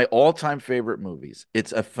 It's one of my all-time favorite movies.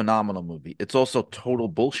 It's a phenomenal movie. It's also total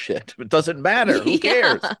bullshit. It doesn't matter. Who Yeah,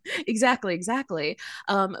 cares? exactly.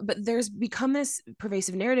 But there's become this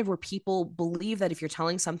pervasive narrative where people believe that if you're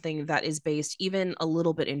telling something that is based even a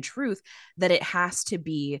little bit in truth, that it has to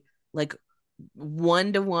be like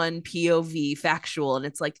one-to-one POV factual. And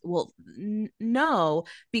it's like, well, no,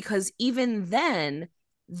 because even then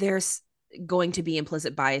there's going to be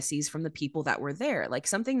implicit biases from the people that were there. Like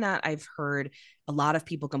something that I've heard a lot of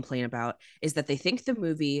people complain about is that they think the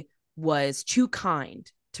movie was too kind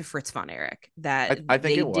to Fritz von Erich, that I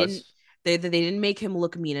think it was. they didn't make him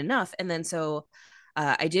look mean enough. And then so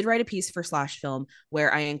I did write a piece for Slash Film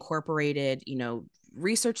where I incorporated,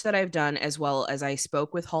 research that I've done, as well as I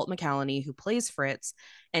spoke with Halt McCallany, who plays Fritz,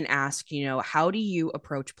 and asked, how do you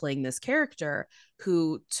approach playing this character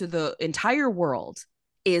who to the entire world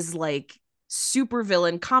is like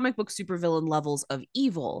supervillain, comic book supervillain levels of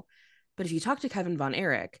evil. But if you talk to Kevin Von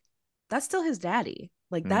Erich, that's still his daddy.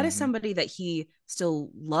 Like that is Hmm. somebody that he still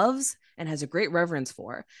loves and has a great reverence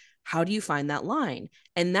for. How do you find that line?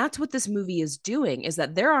 And that's what this movie is doing, is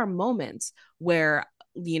that there are moments where,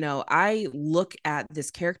 I look at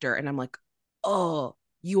this character and I'm like, oh,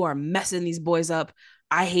 you are messing these boys up.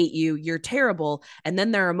 I hate you. You're terrible. And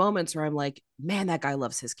then there are moments where I'm like, man, that guy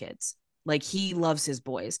loves his kids. Like he loves his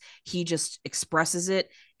boys. He just expresses it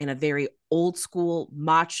in a very old school,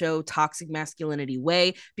 macho, toxic masculinity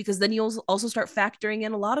way, because then you also start factoring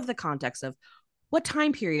in a lot of the context of what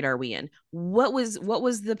time period are we in, what was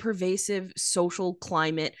the pervasive social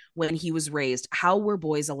climate when he was raised, how were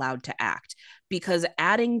boys allowed to act, because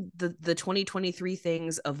adding the 2023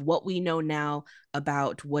 things of what we know now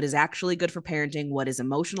about what is actually good for parenting, what is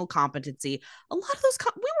emotional competency, a lot of those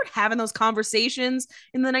we were having those conversations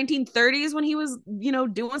in the 1930s when he was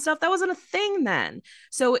doing stuff that wasn't a thing then.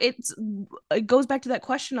 So it goes back to that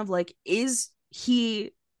question of like, is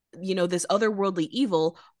he this otherworldly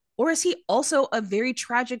evil, or is he also a very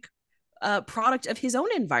tragic product of his own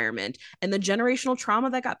environment and the generational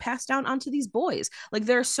trauma that got passed down onto these boys? Like,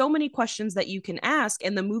 there are so many questions that you can ask,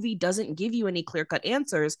 and the movie doesn't give you any clear cut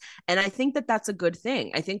answers. And I think that that's a good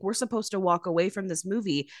thing. I think we're supposed to walk away from this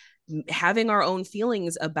movie having our own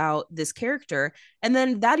feelings about this character. And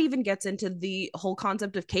then that even gets into the whole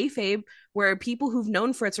concept of kayfabe, where people who've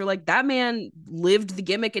known Fritz are like, that man lived the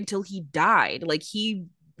gimmick until he died. Like, he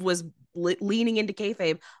was leaning into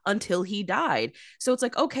kayfabe until he died. So it's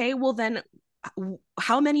like, okay, well then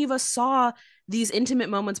how many of us saw these intimate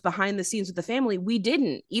moments behind the scenes with the family? We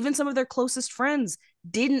didn't. Even some of their closest friends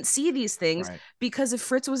didn't see these things, Right. because if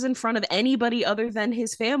Fritz was in front of anybody other than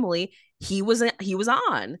his family, he was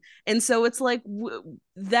on. And so it's like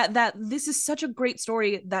that this is such a great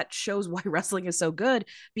story that shows why wrestling is so good,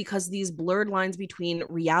 because these blurred lines between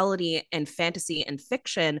reality and fantasy and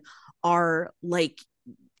fiction are like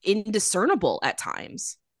indiscernible at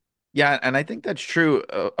times. Yeah, and I think that's true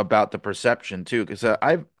about the perception too, because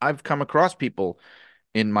I've come across people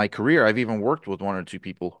in my career. I've even worked with one or two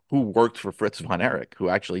people who worked for Fritz von Erich, who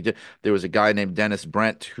actually did. There was a guy named Dennis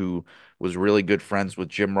Brent who was really good friends with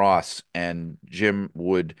Jim Ross, and Jim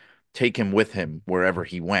would take him with him wherever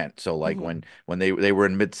he went. So like Mm-hmm. when they were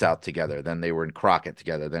in Mid South together, then they were in Crockett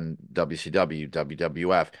together, then WCW,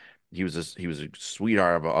 WWF. He was a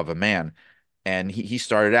sweetheart of a man, and he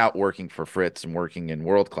started out working for Fritz and working in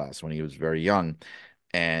World Class when he was very young.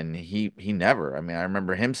 And he never, I mean, I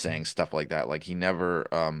remember him saying stuff like that. Like he never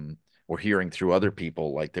or hearing through other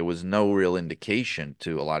people, like there was no real indication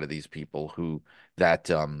to a lot of these people who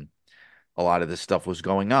that a lot of this stuff was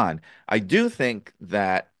going on. I do think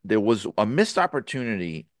that there was a missed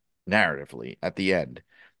opportunity narratively at the end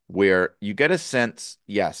where you get a sense,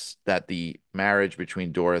 yes, that the marriage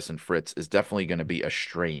between Doris and Fritz is definitely going to be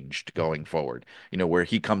estranged going forward. Where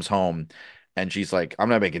he comes home and she's like, I'm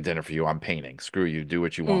not making dinner for you. I'm painting. Screw you. Do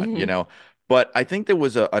what you want, Mm-hmm. But I think there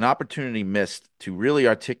was an opportunity missed to really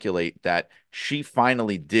articulate that she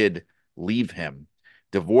finally did leave him,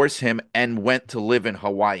 divorce him, and went to live in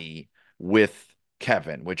Hawaii with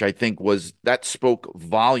Kevin, which I think that spoke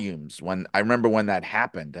volumes when I remember when that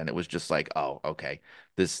happened, and it was just like, oh, okay,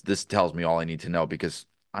 this tells me all I need to know, because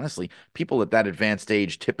honestly, people at that advanced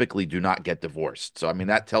age typically do not get divorced. So I mean,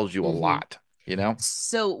 that tells you a Mm-hmm. lot, you know?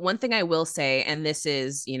 So one thing I will say, and this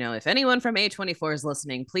is, if anyone from A24 is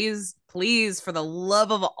listening, please, please, for the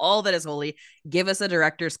love of all that is holy, give us a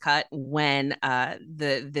director's cut when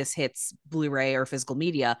this hits Blu-ray or physical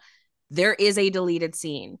media. There is a deleted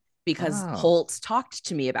scene, because Oh, Holtz talked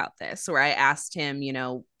to me about this, where I asked him,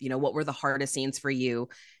 what were the hardest scenes for you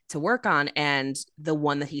to work on? And the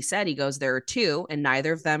one that he said, he goes, there are two, and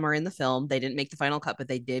neither of them are in the film. They didn't make the final cut, but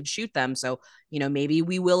they did shoot them. So, maybe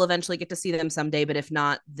we will eventually get to see them someday, but if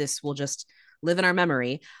not, this will just live in our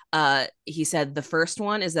memory. He said the first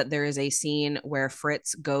one is that there is a scene where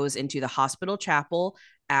Fritz goes into the hospital chapel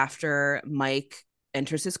after Mike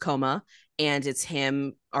enters his coma, and it's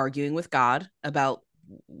him arguing with God about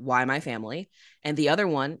why my family. And the other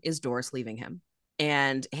one is Doris leaving him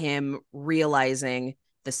and him realizing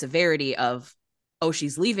the severity of, oh,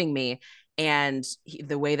 she's leaving me. And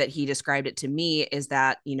the way that he described it to me is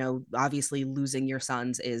that, obviously losing your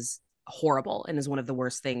sons is horrible and is one of the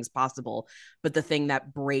worst things possible. But the thing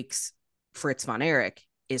that breaks Fritz von Erich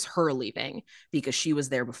is her leaving, because she was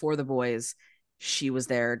there before the boys, she was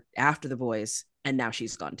there after the boys, and now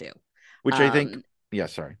she's gone too. which I think, Um, yeah,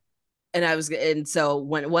 sorry. and so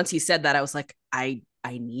once he said that, I was like, I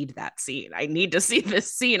need that scene. I need to see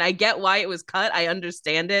this scene. I get why it was cut. I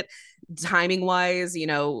understand it timing wise,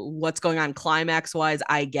 what's going on climax wise.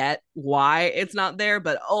 I get why it's not there,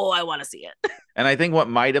 but oh, I want to see it. And I think what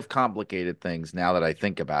might have complicated things, now that I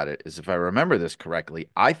think about it, is if I remember this correctly,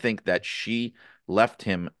 I think that she left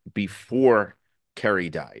him before Kerry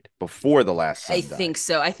died, before the last I son think died.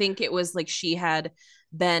 so. I think it was like she had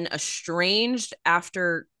been estranged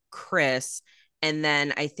after Chris, and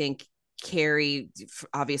then I think Carrie,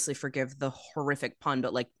 obviously forgive the horrific pun,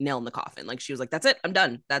 but like nail in the coffin. Like she was like, "That's it, I'm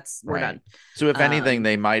done. We're Right. done." So if anything, Um,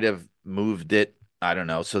 they might have moved it, I don't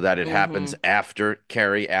know, so that it happens Mm-hmm. after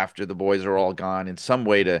Carrie, after the boys are all gone, in some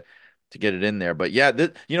way to get it in there. But yeah,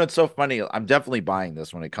 it's so funny. I'm definitely buying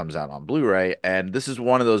this when it comes out on Blu-ray, and this is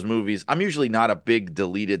one of those movies. I'm usually not a big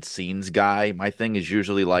deleted scenes guy. My thing is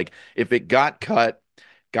usually like if it got cut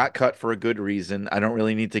for a good reason. I don't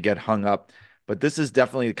really need to get hung up. But this is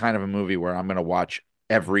definitely the kind of a movie where I'm going to watch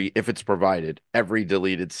if it's provided, every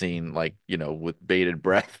deleted scene, like, with bated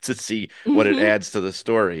breath to see what it Mm-hmm. adds to the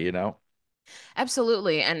story.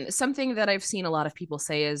 Absolutely. And something that I've seen a lot of people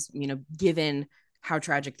say is, given how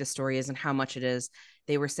tragic this story is and how much it is,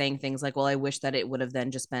 they were saying things like, well, I wish that it would have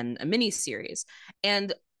then just been a mini series.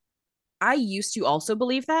 And I used to also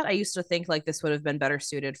believe that. I used to think like this would have been better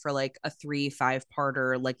suited for like a 3, 5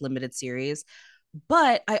 parter, like limited series.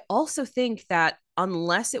 But I also think that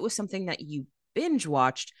unless it was something that you binge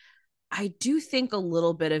watched, I do think a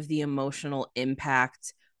little bit of the emotional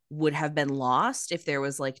impact would have been lost if there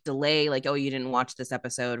was like delay, like, oh, you didn't watch this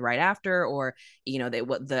episode right after, or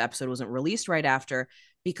what the episode wasn't released right after.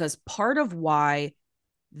 Because part of why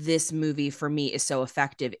this movie for me is so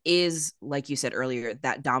effective is, like you said earlier,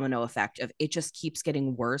 that domino effect of it just keeps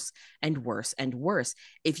getting worse and worse and worse.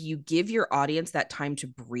 If you give your audience that time to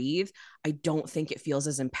breathe, I don't think it feels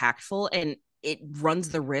as impactful, and it runs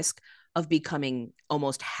the risk of becoming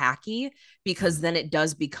almost hacky, because then it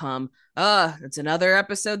does become, it's another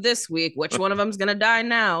episode this week, which one of them's gonna die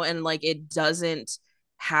now, and like it doesn't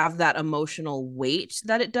have that emotional weight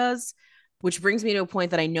that it does, which brings me to a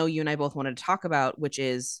point that I know you and I both wanted to talk about, which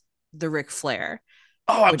is the Ric Flair,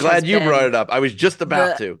 Oh, I'm which has glad you brought been it up. I was just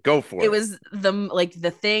about the to go it for it. was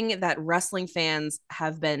the thing that wrestling fans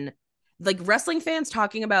have been, like, wrestling fans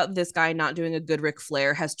talking about this guy not doing a good Ric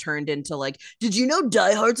Flair has turned into like, did you know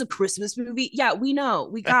Die Hard's a Christmas movie? Yeah, we know.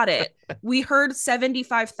 We got it. We heard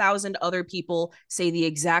 75,000 other people say the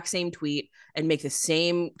exact same tweet and make the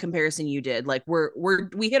same comparison you did. Like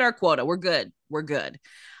we hit our quota. We're good. We're good.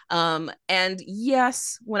 And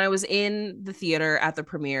yes, when I was in the theater at the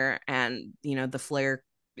premiere and the Flair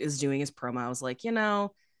is doing his promo, I was like,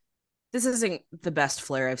 this isn't the best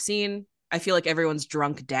Flair I've seen. I feel like everyone's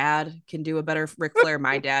drunk dad can do a better Ric Flair,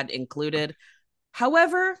 my dad included.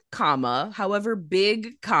 However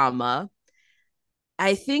big,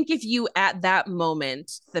 I think if you at that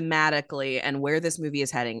moment thematically and where this movie is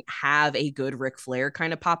heading have a good Ric Flair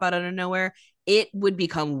kind of pop out of nowhere, it would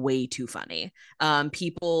become way too funny.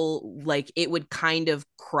 People like it would kind of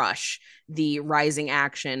crush the rising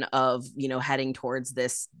action of heading towards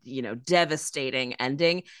this devastating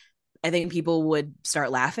ending. I think people would start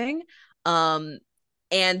laughing. Um,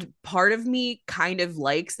 and part of me kind of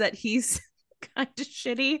likes that he's kind of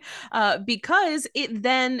shitty, because it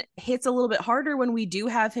then hits a little bit harder when we do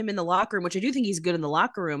have him in the locker room, which I do think he's good in the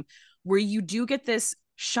locker room, where you do get this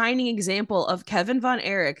shining example of Kevin Von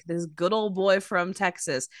Erich, this good old boy from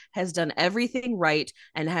Texas, has done everything right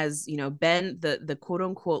and has, been the quote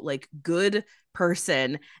unquote like good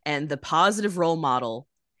person and the positive role model,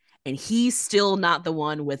 and he's still not the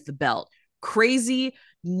one with the belt. Crazy,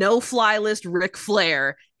 no fly list Ric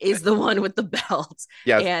Flair is the one with the belt,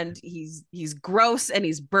 Yes. and he's gross and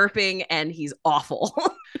he's burping and he's awful.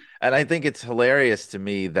 And I think it's hilarious to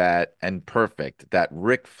me and perfect that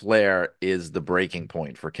Ric Flair is the breaking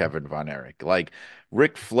point for Kevin Von Erich. Like,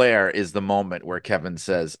 Ric Flair is the moment where Kevin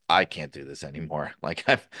says, I can't do this anymore. Like,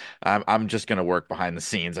 I'm just going to work behind the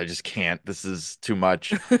scenes. I just can't. This is too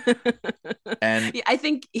much. And Yeah, I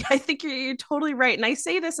think you're totally right. And I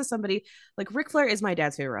say this as somebody like Ric Flair is my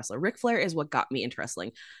dad's favorite wrestler. Ric Flair is what got me into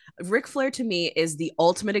wrestling. Ric Flair to me is the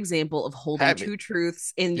ultimate example of holding have two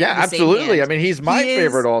truths in yeah, the same absolutely. I hand. mean, he's my He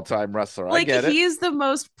favorite is all-time wrestler. I like get it. he is the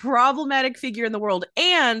most problematic figure in the world,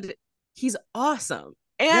 and he's awesome,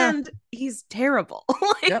 Yeah. and he's terrible.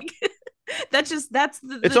 Yep. Like that's It's the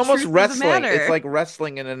almost truth of the wrestling. It's matter. like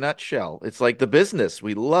wrestling in a nutshell. It's like the business.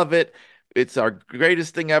 We love it. It's our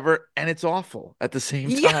greatest thing ever, and it's awful at the same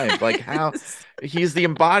time. Like how Yes. he's the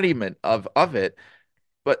embodiment of it.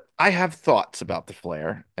 But I have thoughts about the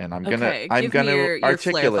Flair, and Okay, I'm give me gonna your Flair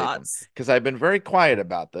articulate them thoughts. because I've been very quiet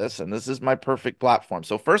about this, and this is my perfect platform.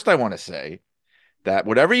 So first, I want to say that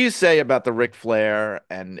whatever you say about the Ric Flair,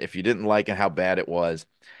 and if you didn't like it, how bad it was,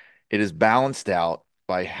 it is balanced out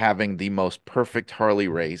by having the most perfect Harley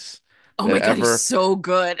race Oh that my god, he's ever. so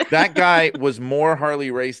good. That guy was more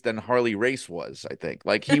Harley race than Harley race was, I think.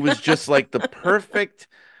 Like he was just like the perfect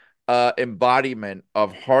embodiment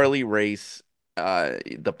of Harley race.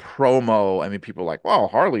 The promo, I mean, people are like, wow,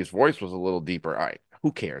 Harley's voice was a little deeper. All right,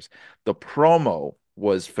 who cares? The promo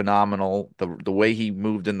was phenomenal. The way he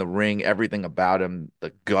moved in the ring, everything about him,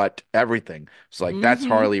 the gut, everything. It's like that's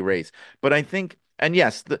Mm-hmm. Harley race. But I think, and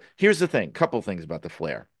yes, here's the thing, couple things about the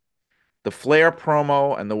Flair. The Flair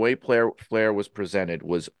promo and the way Flair was presented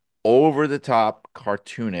was over the top,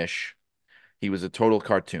 cartoonish. He was a total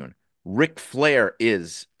cartoon. Ric Flair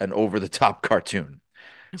is an over the top cartoon.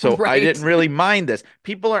 So I Right. didn't really mind this.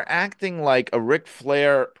 People are acting like a Ric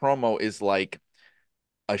Flair promo is like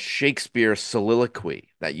a Shakespeare soliloquy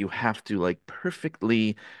that you have to like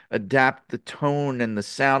perfectly adapt the tone and the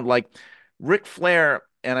sound. Like Ric Flair,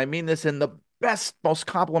 and I mean this in the best, most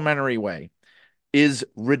complimentary way, is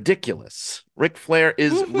ridiculous. Ric Flair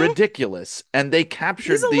is Hmm. ridiculous. And they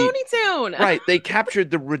He's a captured the Looney Tune. right, they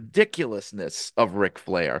captured the ridiculousness of Ric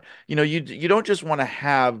Flair. You don't just want to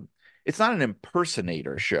have it's not an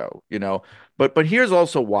impersonator show, but here's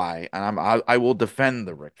also why, and I will defend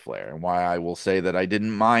the Ric Flair and why I will say that I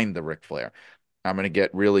didn't mind the Ric Flair. I'm gonna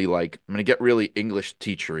get really English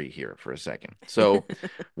teachery here for a second. So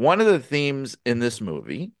one of the themes in this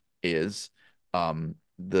movie is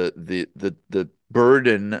the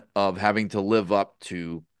burden of having to live up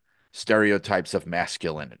to stereotypes of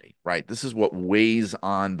masculinity, right? This is what weighs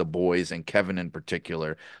on the boys and Kevin in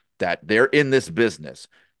particular, that they're in this business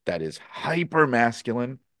that is hyper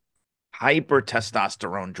masculine, hyper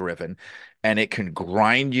testosterone driven, and it can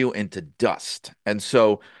grind you into dust. And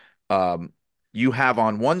so um, you have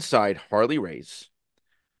on one side Harley Race,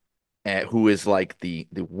 who is like the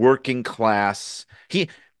working class.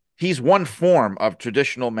 He's one form of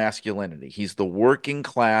traditional masculinity. He's the working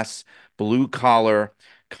class, blue collar,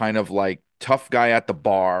 kind of like tough guy at the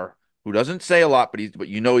bar who doesn't say a lot, but he's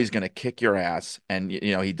going to kick your ass, and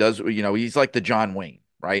he does. He's like the John Wayne,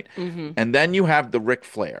 right? Hmm. And then you have the Ric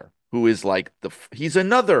Flair, who is like he's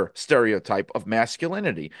another stereotype of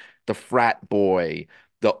masculinity, the frat boy,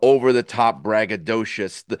 the over the top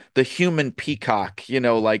braggadocious, the human peacock,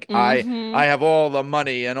 like I Hmm. have all the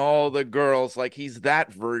money and all the girls, like he's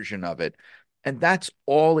that version of it. And that's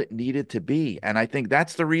all it needed to be. And I think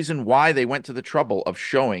that's the reason why they went to the trouble of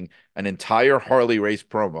showing an entire Harley race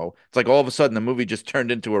promo. It's like all of a sudden the movie just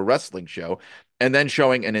turned into a wrestling show and then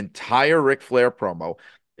showing an entire Ric Flair promo.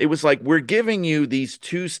 It was like, we're giving you these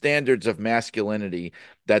two standards of masculinity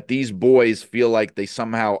that these boys feel like they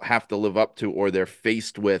somehow have to live up to or they're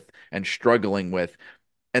faced with and struggling with.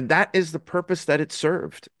 And that is the purpose that it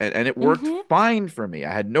served. And it worked Hmm. fine for me.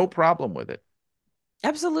 I had no problem with it.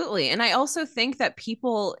 Absolutely. And I also think that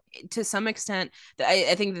people, to some extent,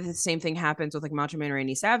 I think that the same thing happens with like Macho Man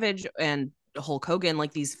Randy Savage and Hulk Hogan,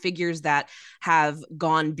 like these figures that have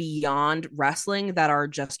gone beyond wrestling that are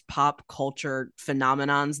just pop culture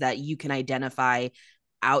phenomenons that you can identify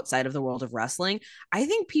outside of the world of wrestling. I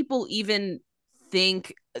think people even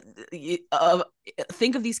think of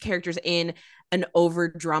think of these characters in an over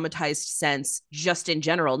dramatized sense just in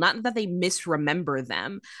general, not that they misremember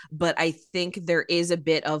them, but I think there is a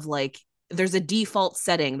bit of like there's a default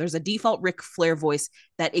setting, there's a default Ric Flair voice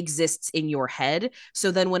that exists in your head. So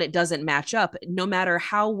then when it doesn't match up, no matter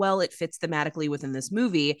how well it fits thematically within this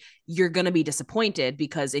movie, you're going to be disappointed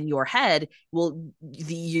because in your head, well,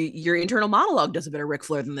 your internal monologue does a better Ric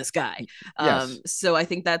Flair than this guy. Yes. So I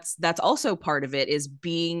think that's also part of it is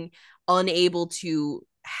being unable to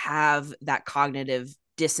have that cognitive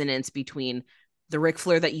dissonance between the Ric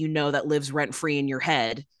Flair that you know that lives rent free in your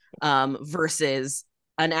head versus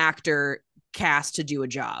an actor cast to do a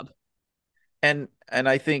job. And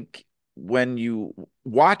I think when you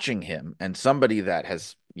watching him and somebody that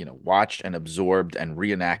has, watched and absorbed and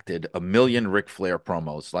reenacted a million Ric Flair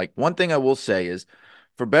promos, like one thing I will say is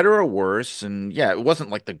for better or worse, and yeah, it wasn't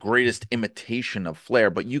like the greatest imitation of Flair,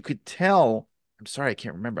 but you could tell, I'm sorry, I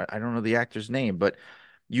can't remember. I don't know the actor's name, but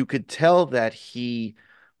you could tell that he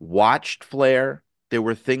watched Flair. There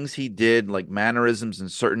were things he did, like mannerisms and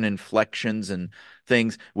certain inflections and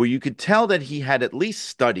things where you could tell that he had at least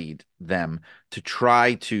studied them to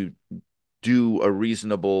try to do a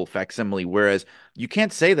reasonable facsimile. Whereas you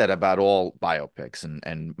can't say that about all biopics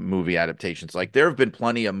and movie adaptations. Like there have been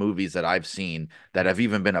plenty of movies that I've seen that have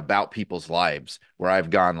even been about people's lives where I've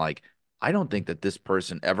gone like, I don't think that this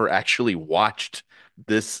person ever actually watched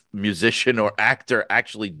this musician or actor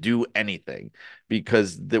actually do anything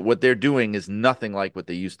because what they're doing is nothing like what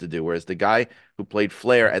they used to do. Whereas the guy who played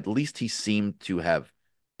Flair, at least he seemed to have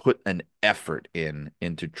put an effort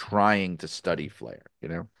into trying to study Flair.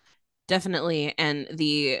 Definitely. And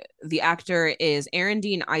the actor is Aaron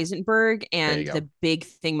Dean Eisenberg. There you And go. the big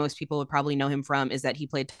thing most people would probably know him from is that he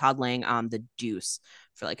played Todd Lang on The Deuce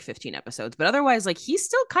for like 15 episodes. But otherwise, like he's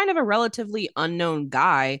still kind of a relatively unknown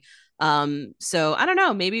guy. So I don't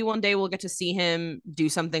know, maybe one day we'll get to see him do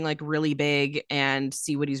something like really big and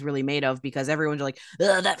see what he's really made of, because everyone's like,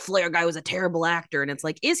 that Flair guy was a terrible actor. And it's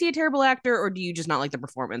like, is he a terrible actor, or do you just not like the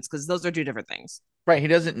performance? Because those are two different things. Right. He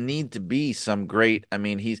doesn't need to be some great. I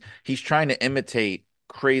mean, he's trying to imitate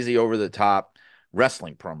crazy over the top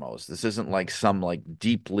wrestling promos. This isn't like some like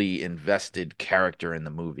deeply invested character in the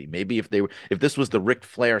movie. Maybe if this was the Ric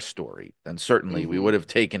Flair story, then certainly we would Mm-hmm. have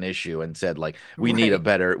taken issue and said like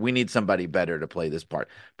Right. we need somebody better to play this part.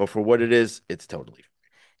 But for what it is, it's totally.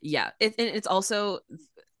 Yeah. It's also,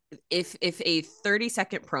 if a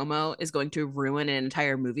 30-second promo is going to ruin an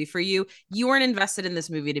entire movie for you, you weren't invested in this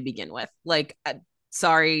movie to begin with. Like,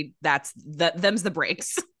 sorry, them's the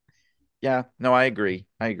breaks. Yeah, no, I agree.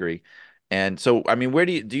 I agree. And so, I mean, where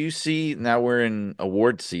do you see now we're in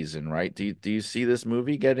award season, right? Do you see this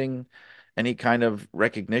movie getting any kind of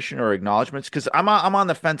recognition or acknowledgments? Because I'm on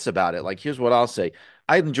the fence about it. Like, here's what I'll say.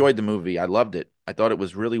 I enjoyed the movie. I loved it. I thought it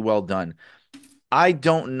was really well done. I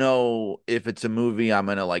don't know if it's a movie I'm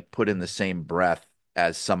gonna like put in the same breath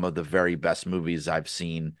as some of the very best movies I've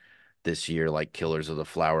seen this year, like Killers of the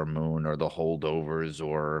Flower Moon or The Holdovers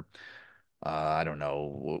or I don't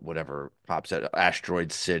know, whatever pops at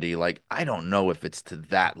Asteroid City. Like, I don't know if it's to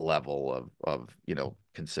that level of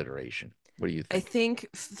consideration. What do you I think?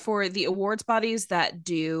 think for the awards bodies that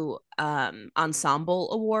do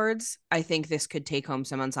ensemble awards, I think this could take home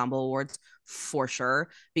some ensemble awards for sure,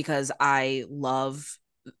 because I love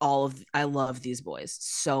these boys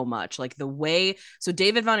so much. Like the way, so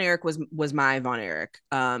David Von Erich was my Von Erich.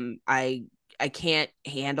 I can't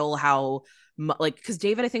handle how like, because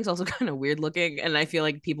David I think is also kind of weird looking, and I feel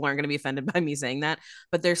like people aren't going to be offended by me saying that,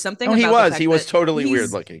 but there's something No, about the he fact was that totally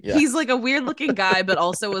weird looking. Yeah. he's like a weird looking guy, but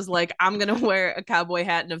also was like, I'm gonna wear a cowboy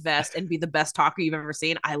hat and a vest and be the best talker you've ever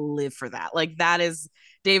seen. I live for that. Like that is,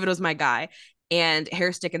 David was my guy. And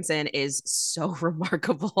Harris Dickinson is so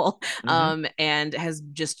remarkable. Hmm. And has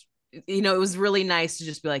just, it was really nice to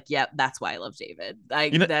just be like, yep, that's why I love David. You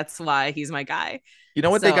Like know, that's why he's my guy. you know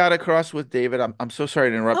what they So, got across with David? I'm so sorry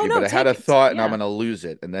to interrupt oh you, but no, I had take a it. thought and I'm Yeah. gonna lose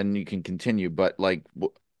it, and then you can continue. But like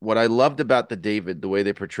what I loved about the way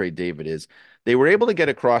they portrayed David is they were able to get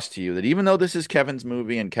across to you that even though this is Kevin's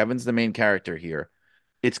movie and Kevin's the main character here,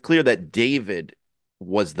 it's clear that David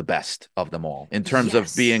was the best of them all in terms of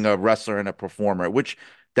being Yes. a wrestler and a performer, which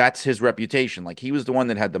that's his reputation. Like he was the one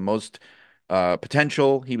that had the most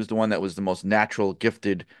potential. He was the one that was the most natural,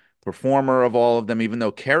 gifted performer of all of them, even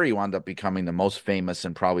though Kerry wound up becoming the most famous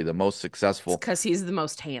and probably the most It's successful. because he's the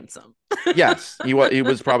most handsome. Yes, he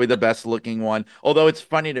was probably the best looking one. Although it's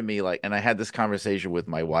funny to me, like, and I had this conversation with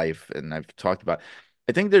my wife, and I've talked about.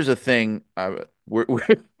 I think there's a thing.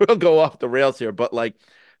 We'll go off the rails here, but like,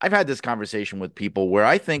 I've had this conversation with people where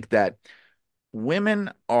I think that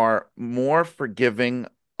women are more forgiving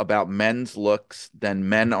about men's looks than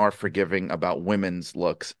men are forgiving about women's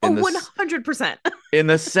looks Oh, 100%. in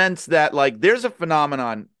the sense that like there's a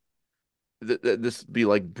phenomenon this be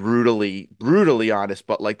like brutally honest,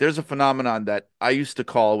 but like there's a phenomenon that I used to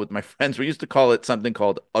call with my friends. We used to call it something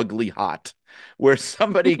called ugly hot, where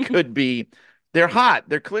somebody could be, they're hot,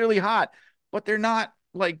 they're clearly hot, but they're not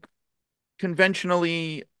like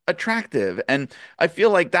conventionally attractive. And I feel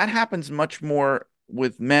like that happens much more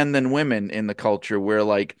with men than women in the culture, where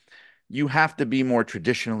like you have to be more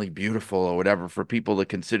traditionally beautiful or whatever for people to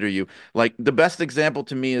consider you. Like the best example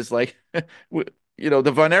to me is like,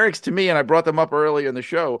 the Von Erichs to me, and I brought them up earlier in the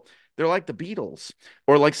show. They're like the Beatles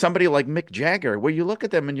or like somebody like Mick Jagger, where you look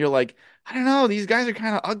at them and you're like, I don't know, these guys are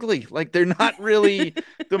kind of ugly. Like they're not really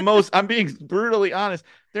the most, I'm being brutally honest.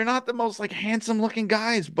 They're not the most like handsome looking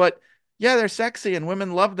guys, but yeah, they're sexy and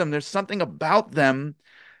women love them. There's something about them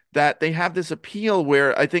that they have this appeal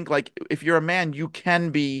where I think like if you're a man, you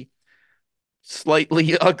can be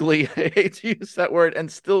slightly ugly, I hate to use that word,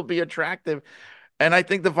 and still be attractive. And I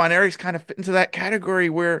think the Von Erichs kind of fit into that category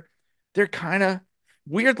where they're kind of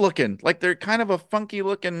weird looking. Like they're kind of a funky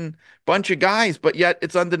looking bunch of guys, but yet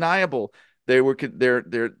it's undeniable. They were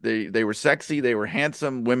sexy, they were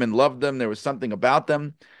handsome, women loved them, there was something about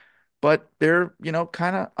them, but they're,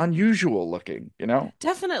 kind of unusual looking.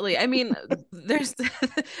 Definitely. I mean, there's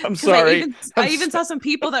I'm because sorry. I I'm even so saw some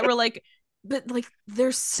people that were like, but like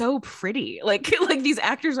they're so pretty. Like like these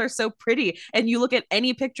actors are so pretty. And you look at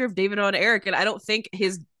any picture of David on Eric, and I don't think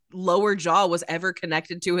his lower jaw was ever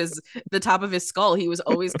connected to the top of his skull. He was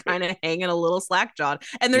always kind of hanging a little slack jawed.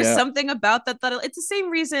 And there's yeah, something about that it's the same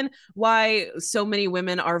reason why so many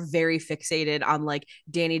women are very fixated on like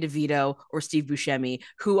Danny DeVito or Steve Buscemi,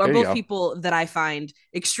 who are there you both go. people that I find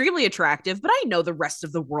extremely attractive, but I know the rest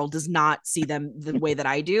of the world does not see them the way that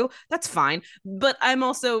I do. That's fine. But I'm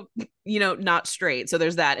also not straight. So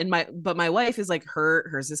there's that. And my wife is like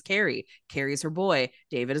hers is Carrie. Carrie's her boy.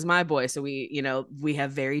 David is my boy. So we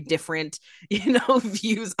have very different,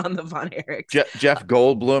 views on the Von Erichs. Jeff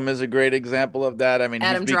Goldblum is a great example of that. I mean, he's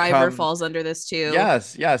Adam Driver become falls under this too.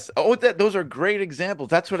 yes, yes. Oh, those are great examples.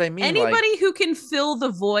 That's what I mean. Like, Anybody who can fill the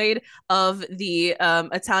void of the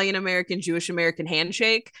Italian American Jewish American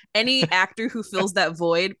handshake, any actor who fills that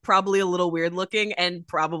void, probably a little weird looking, and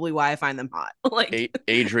probably why I find them hot. Like,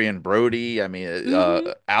 Adrian Brody. I mean,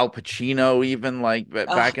 mm-hmm. Al Pacino, even like Oh,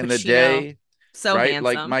 back in the Pacino, day, so right?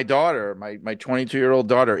 Like handsome. my daughter, my 22-year-old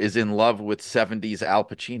daughter, is in love with 70s Al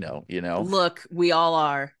Pacino. You know, Look, we all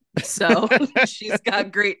are. So she's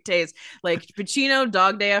got great taste. Like Pacino,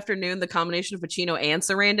 Dog Day Afternoon, the combination of Pacino and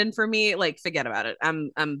Sarandon for me, like forget about it.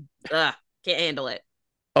 I'm can't handle it.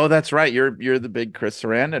 oh, that's right. You're the big Chris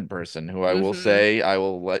Sarandon person, who I will Mm-hmm. say I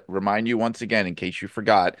will remind you once again, in case you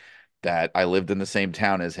forgot, that I lived in the same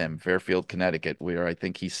town as him, Fairfield, Connecticut, where I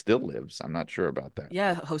think he still lives. I'm not sure about that.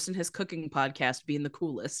 Yeah, hosting his cooking podcast, being the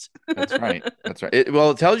coolest. That's right. That's right. Well,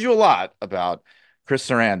 it tells you a lot about Chris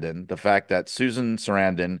Sarandon, the fact that Susan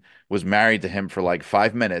Sarandon was married to him for like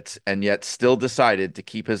 5 minutes and yet still decided to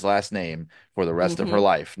keep his last name for the rest of her Mm-hmm.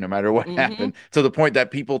 life, no matter what Mm-hmm. happened, to the point that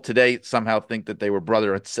people today somehow think that they were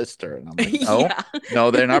brother and sister. And I'm like, no, Yeah. no,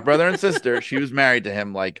 they're not brother and sister. She was married to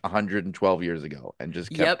him like 112 years ago and just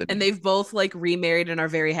kept Yep. the And name. they've both like remarried and are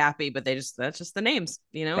very happy, but that's just the names,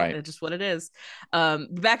 Right. it's just what it is.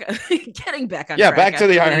 Back getting back on Yeah. track Back to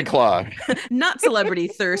the after Iron we Claw. not celebrity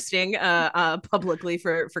thirsting publicly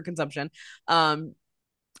for consumption. Um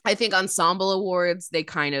I think ensemble awards, they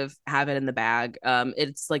kind of have it in the bag.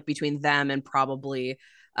 It's like between them and probably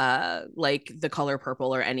like The Color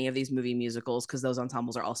Purple or any of these movie musicals, because those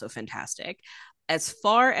ensembles are also fantastic. As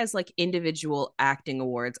far as like individual acting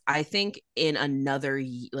awards, I think in another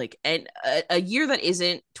like a year that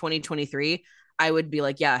isn't 2023, I would be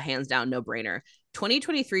like, yeah, hands down, no brainer.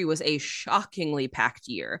 2023 was a shockingly packed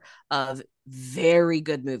year of very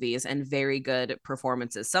good movies and very good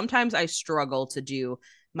performances. Sometimes I struggle to do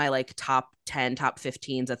my like top 10, top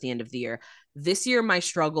 15s at the end of the year. This year, my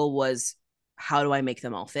struggle was how do I make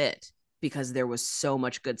them all fit? Because there was so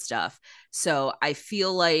much good stuff. So I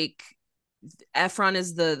feel like Efron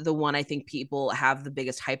is the one I think people have the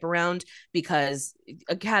biggest hype around, because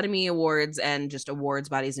Academy Awards and just awards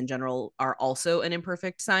bodies in general are also an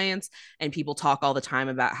imperfect science, and people talk all the time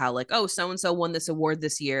about how like, oh, so and so won this award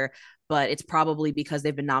this year, but it's probably because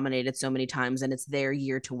they've been nominated so many times and it's their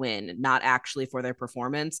year to win, not actually for their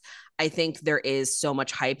performance. I think there is so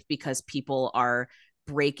much hype because people are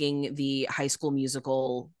breaking the High School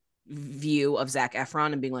Musical view of Zac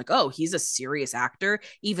Efron and being like, oh, he's a serious actor,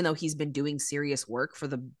 even though he's been doing serious work for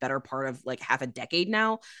the better part of like half a decade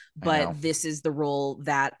now. I know. But this is the role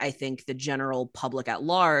that I think the general public at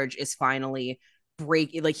large is finally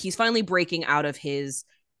he's finally breaking out of his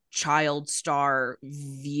child star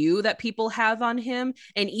view that people have on him.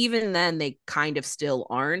 And even then, they kind of still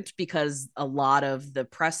aren't, because a lot of the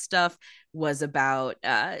press stuff was about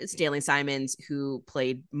Stanley Simons, who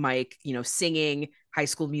played Mike, singing High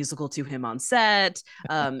School Musical to him on set.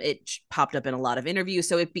 It popped up in a lot of interviews,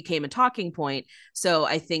 so it became a talking point. So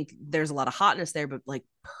I think there's a lot of hotness there, but like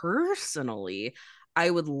personally, I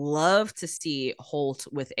would love to see Holt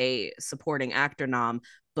with a supporting actor nom,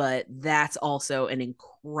 but that's also an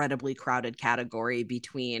incredibly crowded category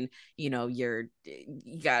between, you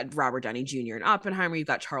got Robert Downey Jr. in Oppenheimer, you've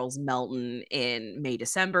got Charles Melton in May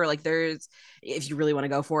December. Like there's, if you really want to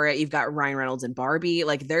go for it, you've got Ryan Reynolds in Barbie.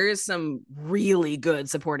 Like there's some really good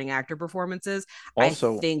supporting actor performances. I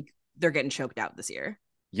Also, think they're getting choked out this year.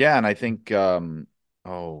 yeah, and I think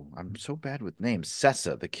oh, I'm so bad with names.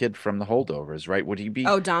 Sessa, the kid from The Holdovers, right? Would he be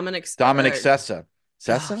Oh, Dominic, Dominic Sessa? oh,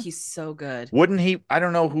 Sessa? he's so good. Wouldn't he? I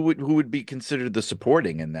don't know who would be considered the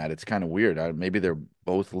supporting in that. It's kind of weird. Maybe they're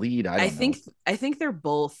both lead. I I don't know. think I think they're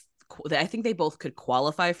both. I think they both could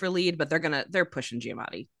qualify for lead, but they're pushing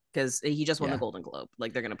Giamatti because he just won the Yeah. Golden Globe.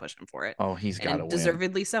 Like they're gonna push him for it, Oh, he's got to and win.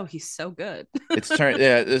 deservedly so. He's so good. It's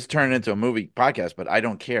turned into a movie podcast, but I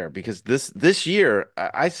don't care because this year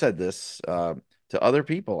I said this to other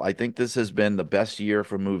people. I think this has been the best year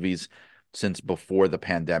for movies since before the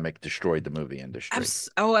pandemic destroyed the movie industry.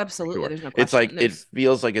 Oh, For absolutely. sure. There's no It's question. like it There's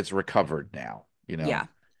feels like it's recovered now, you know? Yeah.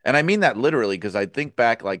 And I mean that literally because I think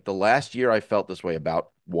back like the last year I felt this way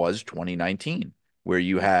about was 2019, where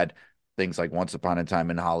you had things like Once Upon a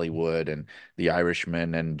Time in Hollywood and The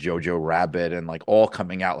Irishman and Jojo Rabbit and like all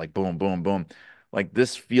coming out like boom, boom, boom. Like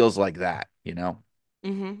this feels like that, you know?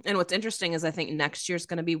 And what's interesting is I think next year's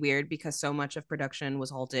going to be weird because so much of production was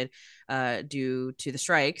halted due to the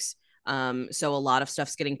strikes. So a lot of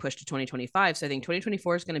stuff's getting pushed to 2025. So I think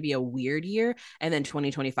 2024 is going to be a weird year, and then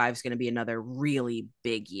 2025 is going to be another really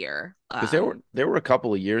big year. Because there were a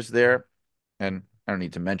couple of years there, and I don't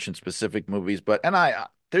need to mention specific movies, but and I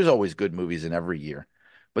there's always good movies in every year.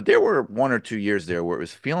 But there were 1 or 2 years there where it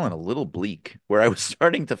was feeling a little bleak, where I was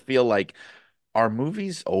starting to feel like, are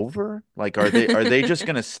movies over? Like, are they just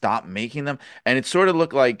going to stop making them? And it sort of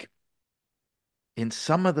looked like in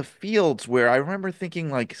some of the fields where I remember thinking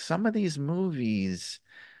like some of these movies,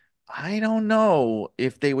 I don't know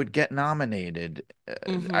if they would get nominated.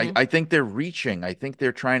 Mm-hmm. I think they're reaching. I think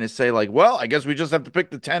they're trying to say like, well, I guess we just have to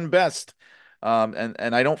pick the 10 best.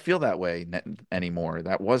 And I don't feel that way anymore.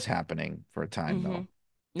 That was happening for a time Mm-hmm. though.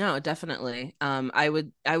 No, definitely. I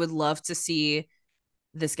would love to see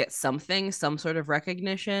this get some sort of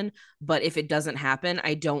recognition. But if it doesn't happen,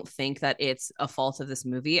 I don't think that it's a fault of this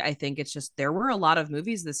movie. I think it's just there were a lot of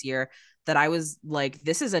movies this year that I was like,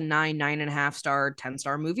 this is a 9.5 star, 10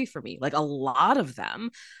 star movie for me. Like a lot of them.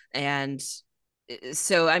 And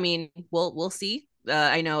so I mean, we'll see.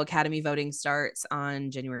 I know Academy voting starts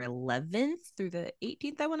on January 11th through the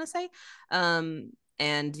 18th, I want to say.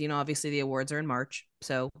 And obviously the awards are in March.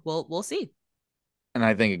 So we'll see. And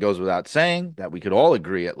I think it goes without saying that we could all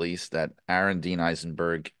agree, at least, that Aaron Dean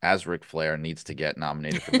Eisenberg as Ric Flair needs to get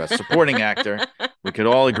nominated for Best Supporting Actor. We could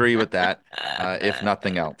all agree with that, if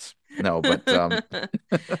nothing else. No, but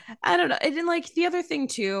I don't know. And then, like the other thing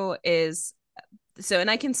too is so, and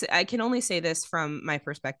I can only say this from my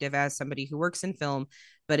perspective as somebody who works in film,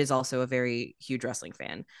 but is also a very huge wrestling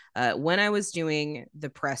fan. When I was doing the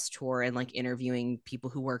press tour and like interviewing people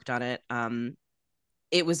who worked on it,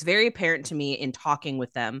 it was very apparent to me in talking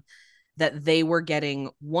with them that they were getting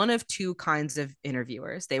one of two kinds of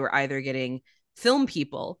interviewers. They were either getting film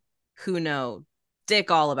people who know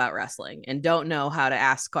dick all about wrestling and don't know how to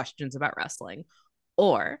ask questions about wrestling,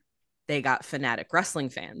 or they got fanatic wrestling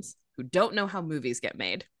fans who don't know how movies get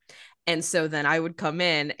made. And so then I would come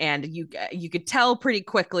in and you could tell pretty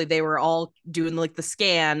quickly they were all doing like the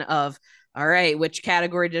scan of, all right, which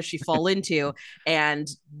category does she fall into? And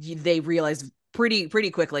they realized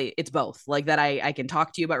pretty quickly it's both. Like that I can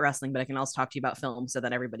talk to you about wrestling, but I can also talk to you about film. So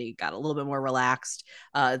then everybody got a little bit more relaxed.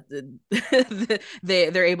 They're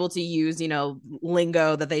able to use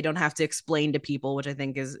lingo that they don't have to explain to people, which I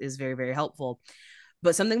think is very very helpful.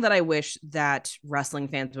 But something that I wish that wrestling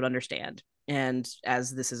fans would understand, and as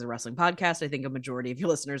this is a wrestling podcast, I think a majority of your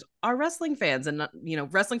listeners are wrestling fans, and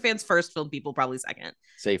wrestling fans first, film people probably second.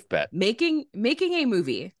 safe bet. Making a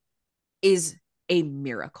movie is a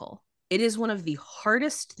miracle. It is one of the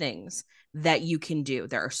hardest things that you can do.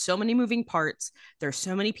 There are so many moving parts. There are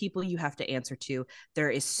so many people you have to answer to.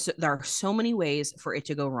 There are so many ways for it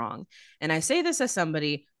to go wrong. And I say this as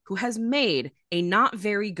somebody who has made a not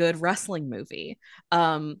very good wrestling movie,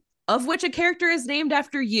 of which a character is named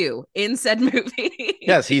after you in said movie.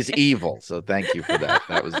 Yes, he's evil. So thank you for that.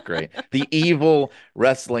 That was great. The evil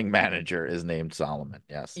wrestling manager is named Solomon.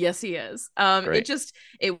 Yes. Yes, he is. Great.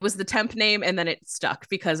 It was the temp name, and then it stuck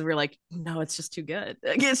because we're like, no, it's just too good.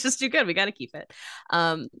 It's just too good. We got to keep it.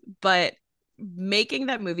 But making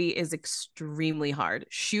that movie is extremely hard.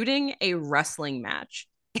 Shooting a wrestling match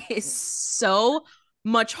is so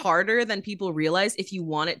much harder than people realize if you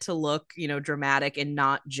want it to look, dramatic and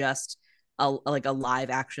not just like a live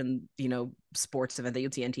action, sports event that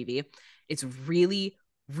you'd see on TV. It's really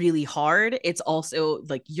really hard. It's also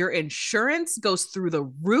like your insurance goes through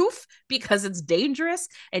the roof because it's dangerous.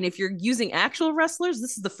 And if you're using actual wrestlers,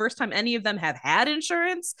 this is the first time any of them have had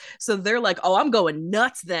insurance. So they're like, oh, I'm going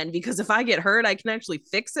nuts then because if I get hurt, I can actually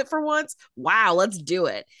fix it for once. Wow, let's do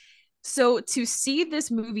it. So to see this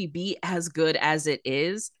movie be as good as it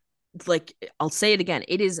is, like I'll say it again,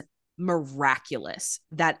 it is miraculous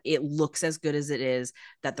that it looks as good as it is,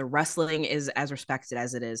 that the wrestling is as respected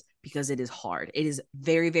as it is, because it is hard. It is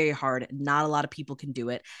very, very hard. Not a lot of people can do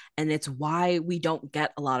it. And it's why we don't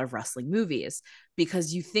get a lot of wrestling movies,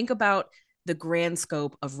 because you think about the grand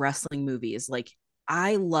scope of wrestling movies. Like,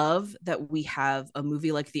 I love that we have a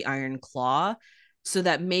movie like The Iron Claw so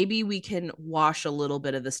that maybe we can wash a little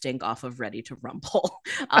bit of the stink off of Ready to Rumble.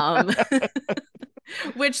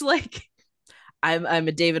 Which, like, I'm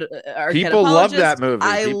a David Arquette People love apologist. that movie.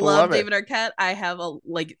 I People love love it. David Arquette. I have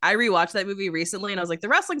I rewatched that movie recently and I was like, the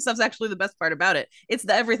wrestling stuff's actually the best part about it. It's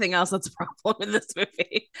the everything else that's a problem in this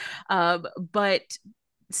movie. But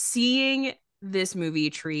seeing this movie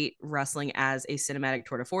treat wrestling as a cinematic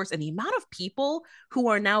tour de force, and the amount of people who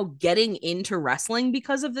are now getting into wrestling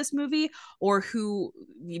because of this movie, or who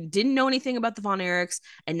didn't know anything about the Von Erichs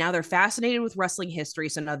and now they're fascinated with wrestling history,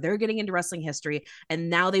 so now they're getting into wrestling history and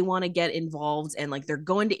now they want to get involved, and like they're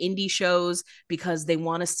going to indie shows because they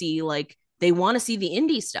want to see the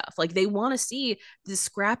indie stuff. Like they want to see the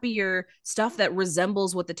scrappier stuff that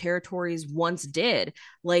resembles what the territories once did.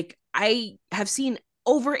 Like I have seen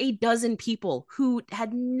over a dozen people who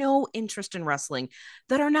had no interest in wrestling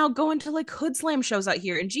that are now going to like Hood Slam shows out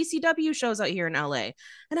here and GCW shows out here in LA.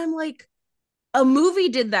 And I'm like, a movie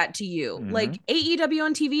did that to you. Mm-hmm. Like AEW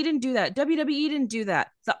on TV didn't do that. WWE didn't do that.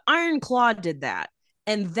 The Iron Claw did that.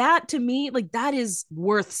 And that to me, like that is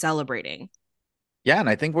worth celebrating. Yeah, and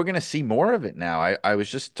I think we're going to see more of it now. I was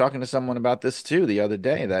just talking to someone about this too the other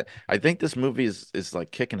day, that I think this movie is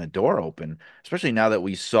like kicking a door open, especially now that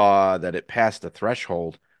we saw that it passed the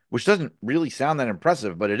threshold, which doesn't really sound that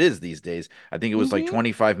impressive, but it is these days. I think it was like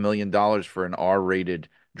Mm-hmm. $25 million for an R-rated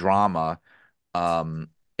drama.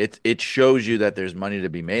 It shows you that there's money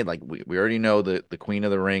to be made. Like we already know that the Queen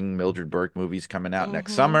of the Ring, Mildred Burke movie's coming out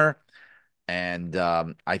next Mm-hmm. summer. And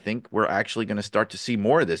I think we're actually going to start to see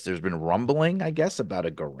more of this. There's been rumbling, I guess, about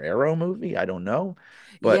a Guerrero movie. I don't know.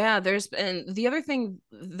 But Yeah, there's been the other thing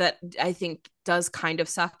that I think does kind of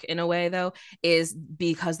suck in a way though, is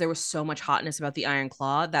because there was so much hotness about the Iron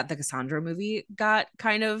Claw that the Cassandra movie got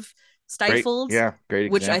kind of great. stifled, Yeah,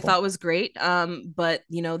 great which I example. thought was great. But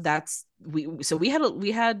you know, that's we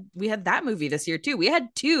had that movie this year too. We had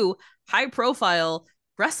two high profile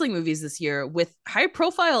wrestling movies this year with high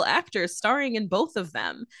profile actors starring in both of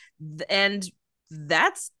them. And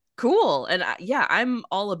that's cool. And yeah, I'm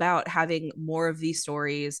all about having more of these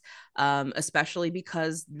stories, especially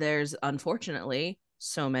because there's unfortunately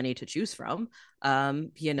so many to choose from.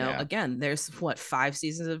 Yeah. Again, there's what, 5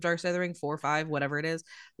 seasons of Dark Side of the Ring, 4 or 5, whatever it is.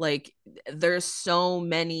 Like there's so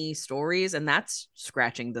many stories, and that's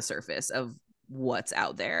scratching the surface of what's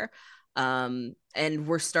out there. And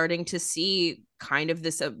we're starting to see kind of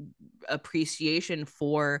this appreciation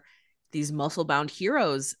for these muscle bound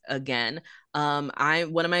heroes again. I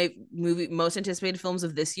One of my movie most anticipated films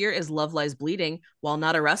of this year is Love Lies Bleeding. While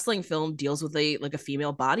not a wrestling film, deals with a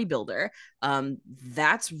female bodybuilder.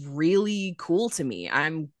 That's really cool to me.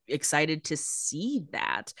 I'm excited to see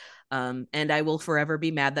that. And I will forever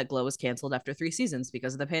be mad that Glow was canceled after 3 seasons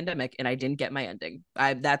because of the pandemic, and I didn't get my ending.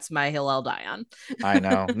 That's my hill I'll die on. I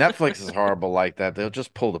know. Netflix is horrible like that. They'll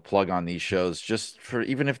just pull the plug on these shows just for,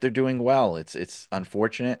 even if they're doing well. It's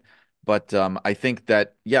unfortunate. But I think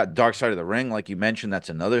that, yeah, Dark Side of the Ring, like you mentioned, that's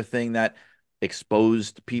another thing that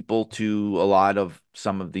exposed people to a lot of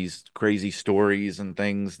some of these crazy stories and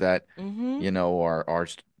things that, Mm-hmm. are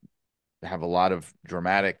have a lot of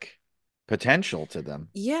dramatic potential to them.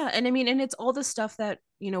 Yeah, and I mean, and it's all the stuff that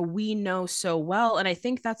we know so well, and I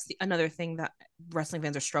think that's another thing that wrestling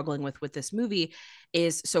fans are struggling with this movie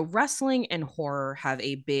is, so wrestling and horror have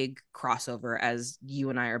a big crossover, as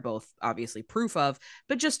you and I are both obviously proof of,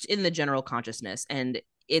 but just in the general consciousness. And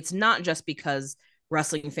it's not just because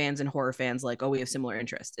wrestling fans and horror fans like, oh, we have similar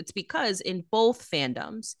interests. It's because in both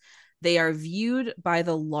fandoms they are viewed by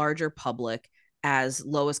the larger public as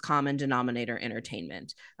lowest common denominator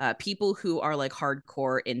entertainment. People who are like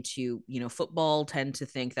hardcore into football tend to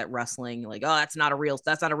think that wrestling, like, oh, that's not a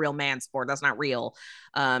real man sport, that's not real.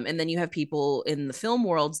 And then you have people in the film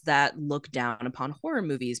worlds that look down upon horror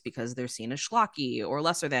movies because they're seen as schlocky or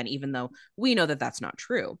lesser than, even though we know that that's not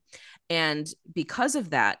true. And because of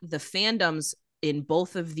that, the fandoms in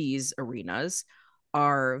both of these arenas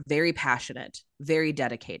are very passionate, very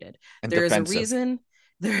dedicated. And There is a defensive. reason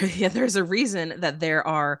there's a reason that there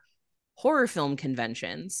are horror film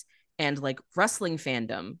conventions and like wrestling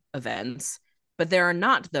fandom events, but there are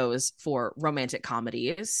not those for romantic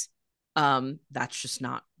comedies. That's just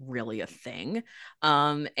not really a thing.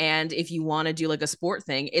 And if you want to do like a sport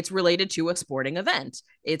thing, it's related to a sporting event.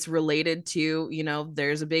 It's related to,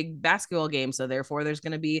 there's a big basketball game, so therefore there's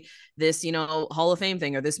going to be this, Hall of Fame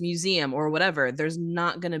thing or this museum or whatever. There's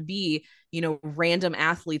not going to be, random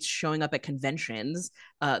athletes showing up at conventions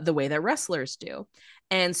the way that wrestlers do.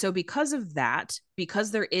 And so because of that,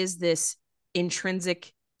 because there is this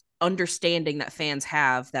intrinsic understanding that fans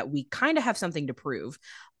have that we kind of have something to prove,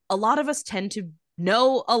 a lot of us tend to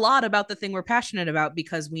know a lot about the thing we're passionate about,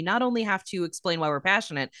 because we not only have to explain why we're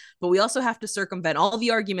passionate, but we also have to circumvent all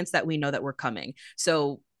the arguments that we know that we're coming.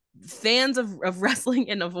 So fans of wrestling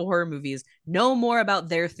and of horror movies know more about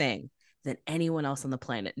their thing than anyone else on the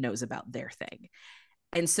planet knows about their thing.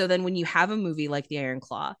 And so then when you have a movie like The Iron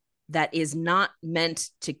Claw that is not meant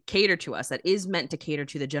to cater to us, that is meant to cater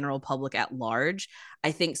to the general public at large,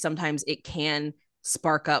 I think sometimes it can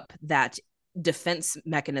spark up that defense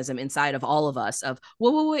mechanism inside of all of us of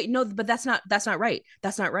whoa, wait, no, but that's not right,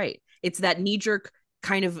 that's not right. It's that knee jerk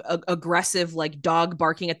kind of aggressive like dog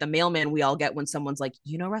barking at the mailman we all get when someone's like,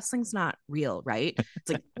 wrestling's not real, right? It's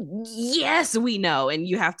like, yes, we know, and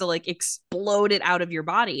you have to like explode it out of your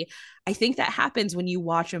body. I think that happens when you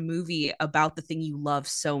watch a movie about the thing you love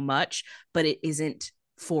so much, but it isn't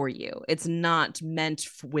for you. It's not meant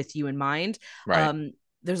with you in mind. Right.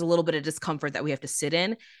 There's a little bit of discomfort that we have to sit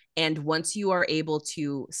in. And once you are able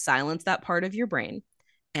to silence that part of your brain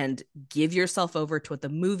and give yourself over to what the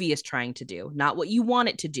movie is trying to do, not what you want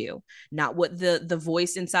it to do, not what the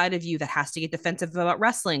voice inside of you that has to get defensive about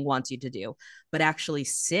wrestling wants you to do, but actually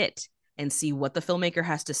sit and see what the filmmaker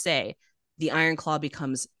has to say, the Iron Claw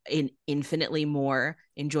becomes an infinitely more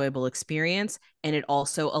enjoyable experience. And it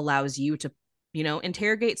also allows you to,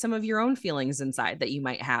 interrogate some of your own feelings inside that you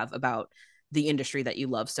might have about the industry that you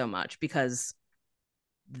love so much, because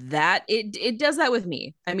that it does that with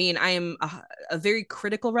me. I mean, I am a very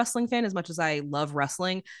critical wrestling fan as much as I love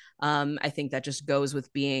wrestling. I think that just goes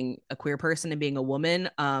with being a queer person and being a woman.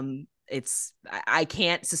 I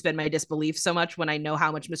can't suspend my disbelief so much when I know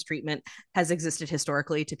how much mistreatment has existed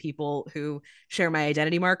historically to people who share my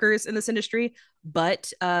identity markers in this industry.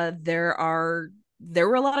 But there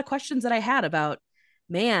were a lot of questions that I had about,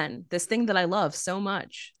 man, this thing that I love so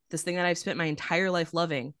much, this thing that I've spent my entire life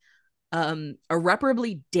loving,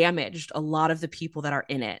 irreparably damaged a lot of the people that are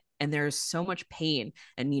in it, and there's so much pain.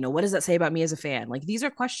 And what does that say about me as a fan? Like, these are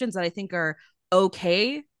questions that I think are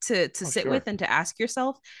okay to Oh, sit sure. with and to ask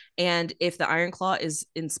yourself. And if the Iron Claw is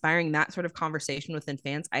inspiring that sort of conversation within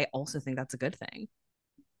fans, I also think that's a good thing.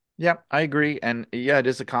 Yeah, I agree. And yeah, it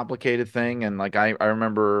is a complicated thing. And like I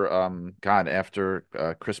remember God, after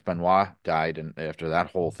Chris Benoit died and after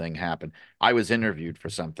that whole thing happened, I was interviewed for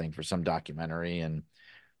something for some documentary, and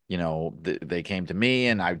they came to me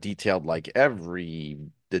and I detailed like every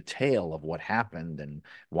detail of what happened and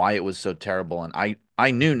why it was so terrible. And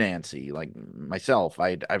I knew Nancy, like myself.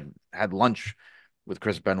 I've had lunch with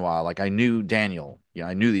Chris Benoit. Like I knew Daniel.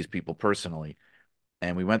 I knew these people personally.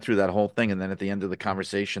 And we went through that whole thing. And then at the end of the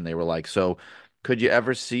conversation, they were like, "So could you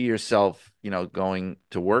ever see yourself, going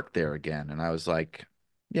to work there again?" And I was like,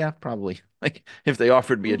 "Yeah, probably." Like if they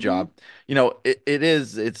offered me a Mm-hmm. job,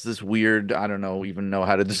 it's this weird, I don't know, even know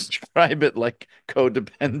how to describe it, like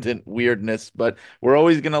codependent weirdness, but we're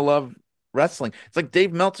always going to love wrestling. It's like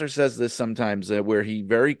Dave Meltzer says this sometimes, where he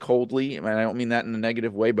very coldly, and I don't mean that in a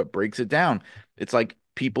negative way, but breaks it down. It's like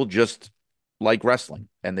people just like wrestling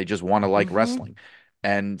and they just want to like Mm-hmm. wrestling,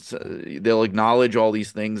 and they'll acknowledge all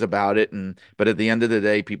these things about it, and but at the end of the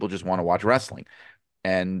day people just want to watch wrestling.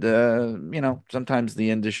 And sometimes the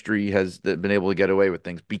industry has been able to get away with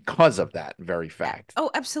things because of that very fact. Oh,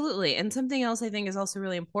 absolutely. And something else I think is also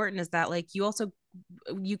really important is that, like,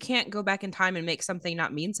 you can't go back in time and make something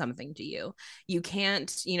not mean something to you. You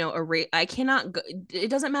can't, erase. I cannot go, it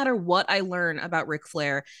doesn't matter what I learn about Ric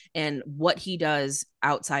Flair and what he does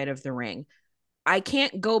outside of the ring. I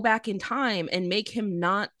can't go back in time and make him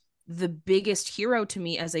not the biggest hero to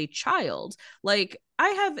me as a child. Like, I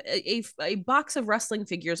have a box of wrestling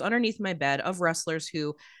figures underneath my bed of wrestlers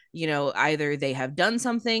who, either they have done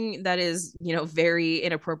something that is, very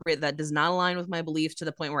inappropriate, that does not align with my beliefs to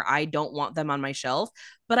the point where I don't want them on my shelf,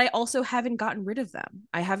 but I also haven't gotten rid of them.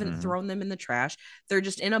 I haven't Hmm. thrown them in the trash. They're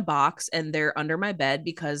just in a box and they're under my bed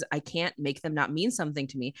because I can't make them not mean something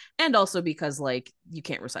to me. And also because, like, you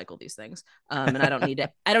can't recycle these things. And I don't need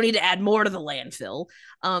to add more to the landfill.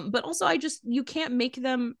 But also you can't make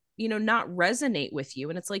them, not resonate with you.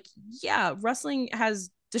 And it's like, yeah, wrestling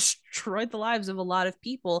has destroyed the lives of a lot of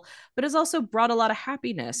people, but has also brought a lot of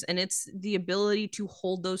happiness. And it's the ability to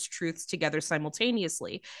hold those truths together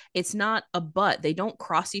simultaneously. It's not a but. They don't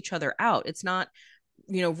cross each other out. It's not,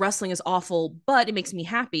 wrestling is awful, but it makes me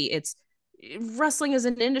happy. It's wrestling as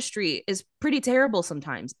an industry is pretty terrible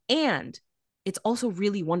sometimes. And it's also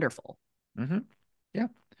really wonderful. Hmm. Yeah.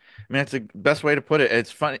 I mean, that's the best way to put it.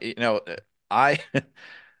 It's funny, I,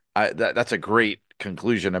 that's a great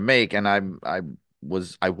conclusion to make. And I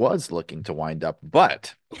was looking to wind up,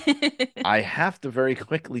 but I have to very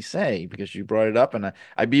quickly say, because you brought it up, and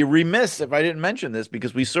I'd be remiss if I didn't mention this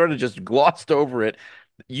because we sort of just glossed over it.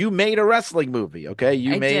 You made a wrestling movie, okay?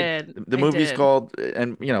 You I made did. the I movie's did. called,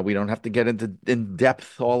 and we don't have to get into in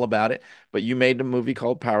depth all about it, but you made a movie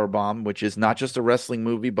called Powerbomb, which is not just a wrestling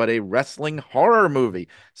movie, but a wrestling horror movie.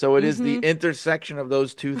 So it is the Mm-hmm. intersection of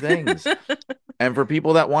those two things. And for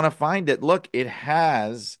people that want to find it, look, it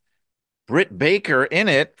has Britt Baker in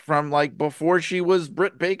it from like before she was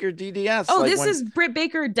Britt Baker DDS. Oh, Like this when, is Britt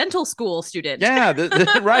Baker, dental school student. yeah,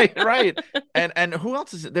 right, right. And who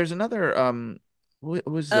else is it? There's another who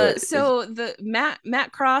was is So the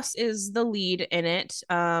Matt Cross is the lead in it.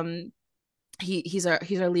 He's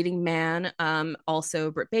our leading man.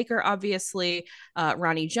 Also Britt Baker, obviously,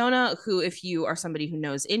 Ronnie Jonah, who, if you are somebody who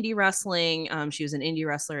knows indie wrestling, she was an indie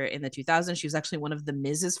wrestler in the 2000s. She was actually one of the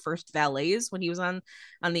Miz's first valets when he was on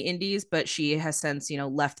the indies, but she has since,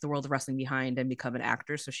 left the world of wrestling behind and become an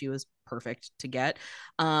actor. So she was perfect to get.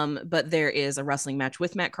 But there is a wrestling match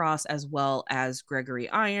with Matt Cross as well as Gregory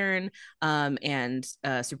Iron, and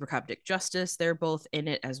Super Cop Dick Justice. They're both in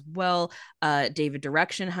it as well. David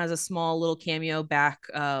Direction has a small little cameo back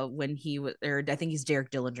when he was, or I think he's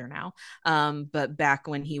Derek Dillinger now, but back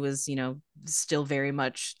when he was, still very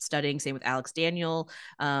much studying. Same with Alex Daniel.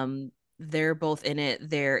 They're both in it.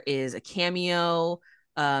 There is a cameo.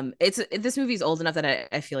 This movie's old enough that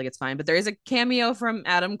I feel like it's fine, but there is a cameo from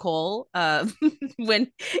Adam Cole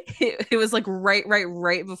when it was like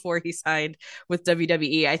right before he signed with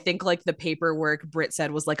WWE. I think like the paperwork Britt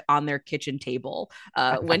said was like on their kitchen table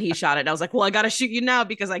when he shot it. And I was like, well, I gotta shoot you now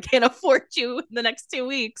because I can't afford you in the next 2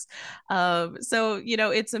 weeks. So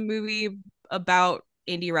it's a movie about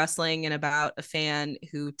indie wrestling and about a fan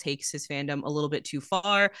who takes his fandom a little bit too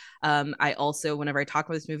far. I also, whenever I talk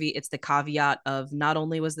about this movie, it's the caveat of not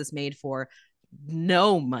only was this made for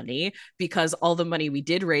no money, because all the money we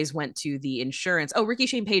did raise went to the insurance. Oh, Ricky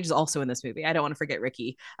Shane Page is also in this movie. I don't want to forget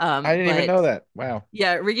Ricky. I didn't even But know that. Wow.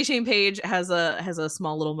 yeah, Ricky Shane Page has a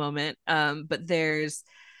small little moment. But there's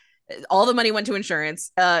all the money went to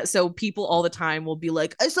insurance. So people all the time will be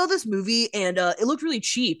like, I saw this movie and it looked really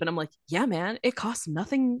cheap. And I'm like, yeah, man, it costs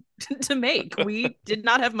nothing to make. We did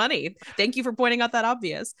not have money. Thank you for pointing out that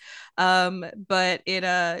obvious. But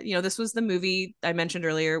this was the movie I mentioned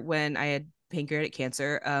earlier when I had pancreatic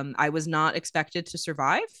cancer. I was not expected to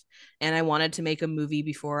survive, and I wanted to make a movie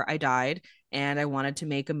before I died. And I wanted to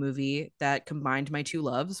make a movie that combined my two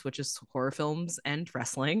loves, which is horror films and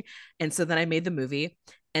wrestling. And so then I made the movie,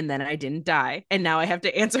 and then I didn't die. And now I have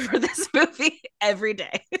to answer for this movie every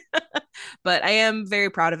day. But I am very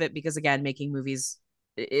proud of it because, again, making movies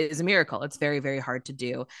is a miracle. It's very, very hard to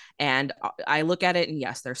do. And I look at it, and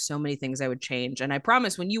yes, there's so many things I would change. And I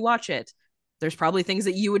promise when you watch it, there's probably things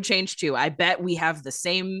that you would change too. I bet we have the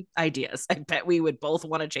same ideas. I bet we would both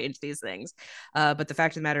want to change these things. But the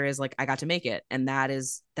fact of the matter is, like, I got to make it, and that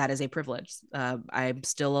is a privilege. I'm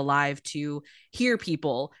still alive to hear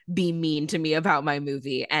people be mean to me about my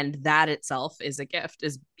movie, and that itself is a gift.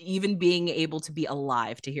 Is even being able to be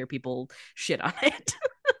alive to hear people shit on it.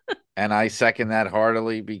 And I second that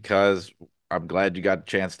heartily because I'm glad you got a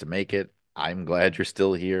chance to make it. I'm glad you're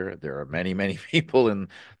still here. There are many, many people in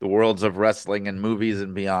the worlds of wrestling and movies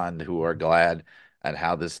and beyond who are glad at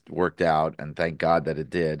how this worked out. And thank God that it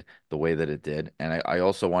did the way that it did. And I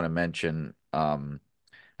also want to mention, and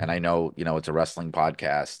I know, it's a wrestling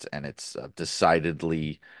podcast and it's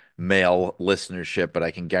decidedly male listenership, but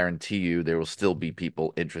I can guarantee you there will still be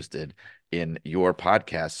people interested in your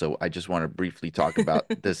podcast. So I just want to briefly talk about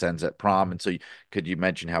This Ends at Prom. And so could you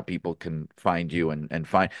mention how people can find you and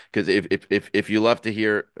find, because if you love to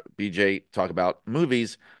hear BJ talk about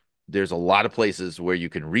movies, there's a lot of places where you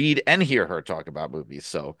can read and hear her talk about movies.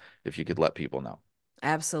 So if you could let people know.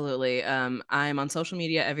 Absolutely. I'm on social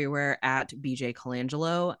media everywhere at BJ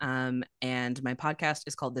Colangelo. And my podcast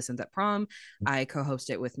is called This Ends at Prom. I co-host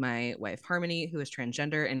it with my wife Harmony, who is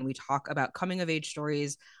transgender, and we talk about coming of age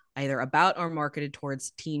stories either about or marketed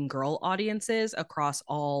towards teen girl audiences across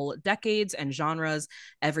all decades and genres,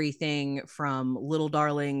 everything from Little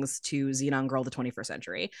Darlings to Xenon Girl, the 21st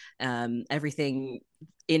century, everything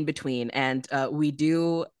in between. And we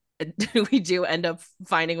do end up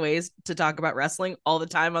finding ways to talk about wrestling all the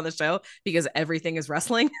time on the show because everything is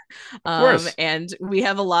wrestling. Of course. And we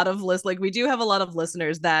have a lot of we do have a lot of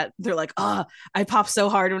listeners that they're like, oh, I pop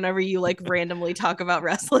so hard whenever you like randomly talk about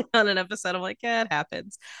wrestling on an episode. I'm like, yeah, it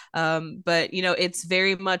happens. But it's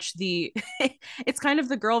very much it's kind of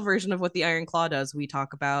the girl version of what the Iron Claw does. We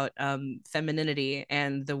talk about femininity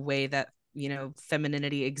and the way that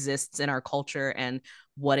femininity exists in our culture and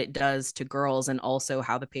what it does to girls, and also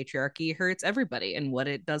how the patriarchy hurts everybody and what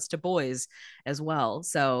it does to boys as well.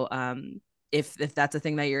 So if that's a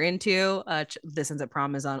thing that you're into, This Ends at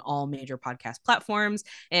Prom is on all major podcast platforms,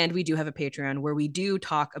 and we do have a Patreon where we do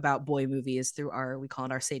talk about boy movies through we call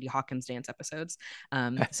it our Sadie Hawkins dance episodes.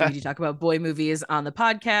 So we do talk about boy movies on the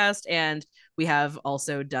podcast, and we have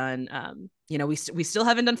also done we still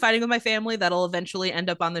haven't done Fighting with My Family. That'll eventually end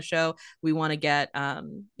up on the show. We want to get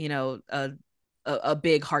a a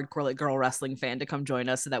big hardcore like girl wrestling fan to come join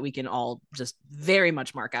us so that we can all just very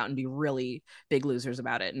much mark out and be really big losers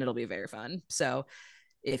about it, and it'll be very fun. So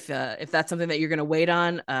if that's something that you're going to wait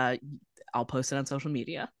on, I'll post it on social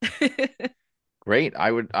media. Great.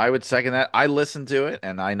 I would second that. I listened to it,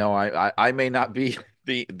 and I know I may not be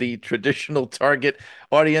the traditional target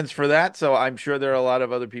audience for that. So I'm sure there are a lot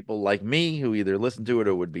of other people like me who either listen to it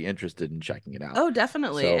or would be interested in checking it out. Oh,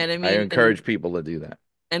 definitely. So And I I mean, encourage people to do that.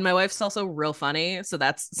 and my wife's also real funny, so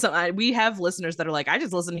we have listeners that are like, I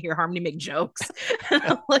just listen to hear Harmony make jokes.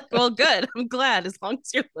 I'm like, well, good, I'm glad as long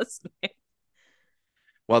as you're listening.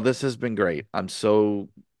 Well, this has been great. I'm so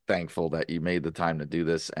thankful that you made the time to do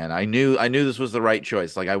this, and I knew this was the right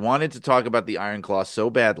choice. Like I wanted to talk about the Iron Claw so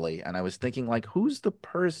badly, and I was thinking like, who's the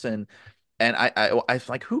person? And I was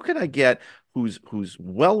like, who could I get who's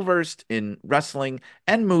well versed in wrestling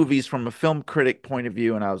and movies from a film critic point of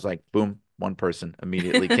view? And I was like, boom, one person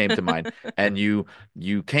immediately came to mind, and you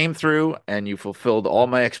came through and you fulfilled all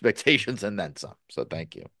my expectations and then some. So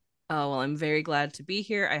thank you. Oh, well, I'm very glad to be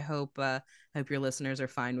here. I hope your listeners are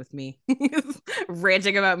fine with me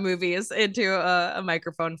ranting about movies into a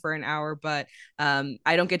microphone for an hour, but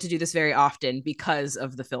I don't get to do this very often because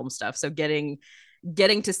of the film stuff. So getting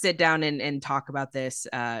to sit down and talk about this,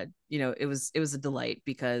 it was a delight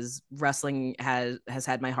because wrestling has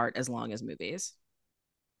had my heart as long as movies.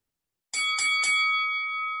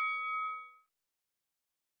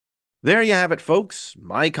 There you have it, folks.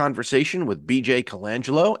 My conversation with BJ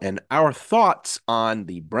Colangelo and our thoughts on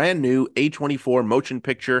the brand new A24 motion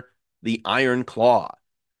picture, The Iron Claw.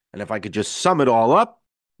 And if I could just sum it all up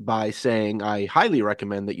by saying I highly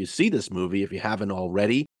recommend that you see this movie if you haven't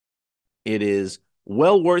already. It is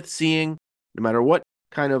well worth seeing, no matter what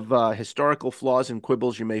kind of historical flaws and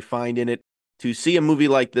quibbles you may find in it. To see a movie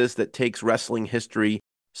like this that takes wrestling history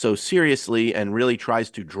so seriously and really tries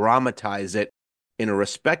to dramatize it in a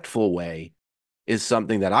respectful way is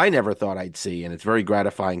something that I never thought I'd see, and it's very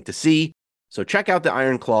gratifying to see. So check out the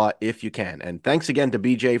Iron Claw if you can. And thanks again to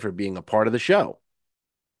BJ for being a part of the show.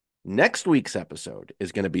 Next week's episode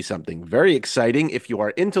is going to be something very exciting. If you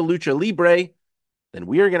are into Lucha Libre, then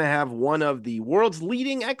we are going to have one of the world's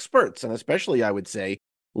leading experts, and especially, I would say,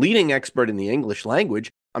 leading expert in the English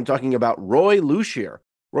language. I'm talking about Roy Lucier.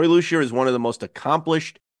 Roy Lucier is one of the most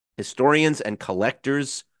accomplished historians and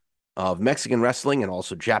collectors of Mexican wrestling and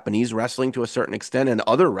also Japanese wrestling to a certain extent and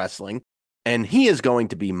other wrestling. And he is going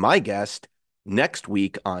to be my guest next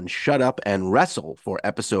week on Shut Up and Wrestle for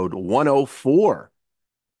episode 104.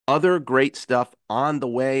 Other great stuff on the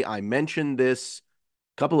way. I mentioned this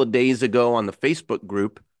a couple of days ago on the Facebook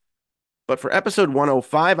group. But for episode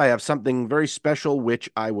 105, I have something very special which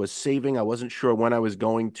I was saving. I wasn't sure when I was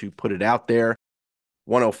going to put it out there.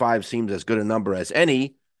 105 seems as good a number as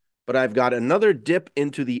any. But I've got another dip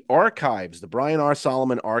into the archives, the Brian R.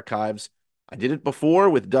 Solomon archives. I did it before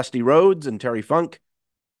with Dusty Rhodes and Terry Funk,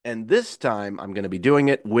 and this time I'm going to be doing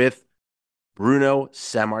it with Bruno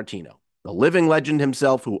Sammartino, the living legend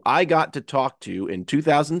himself, who I got to talk to in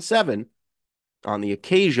 2007 on the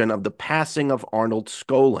occasion of the passing of Arnold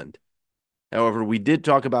Skaaland. However, we did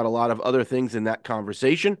talk about a lot of other things in that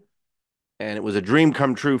conversation, and it was a dream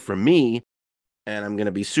come true for me. And I'm going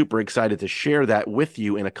to be super excited to share that with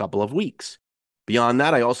you in a couple of weeks. Beyond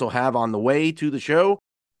that, I also have on the way to the show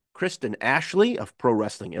Kristen Ashley of Pro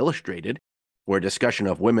Wrestling Illustrated for a discussion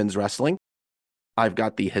of women's wrestling. I've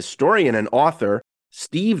got the historian and author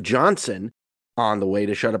Steve Johnson on the way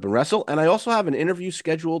to Shut Up and Wrestle. And I also have an interview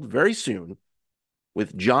scheduled very soon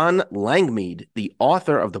with John Langmead, the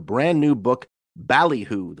author of the brand new book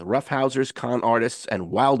Ballyhoo, the Roughhousers, Con Artists, and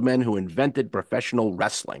Wild Men Who Invented Professional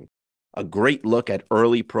Wrestling. A great look at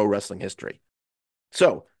early pro wrestling history.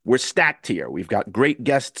 So we're stacked here. We've got great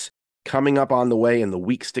guests coming up on the way in the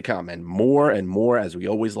weeks to come, and more as we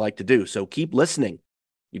always like to do. So keep listening.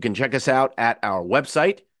 You can check us out at our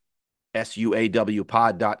website,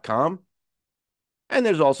 suawpod.com. And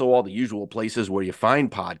there's also all the usual places where you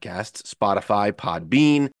find podcasts: Spotify,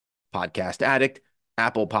 Podbean, Podcast Addict,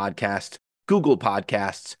 Apple Podcasts, Google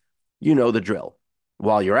Podcasts. You know the drill.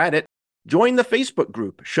 While you're at it, join the Facebook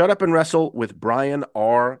group, Shut Up and Wrestle with Brian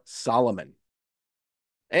R. Solomon.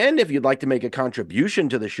 And if you'd like to make a contribution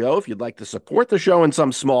to the show, if you'd like to support the show in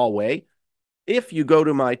some small way, if you go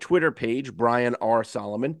to my Twitter page, Brian R.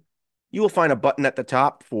 Solomon, you will find a button at the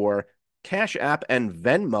top for Cash App and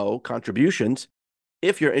Venmo contributions.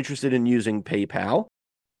 If you're interested in using PayPal,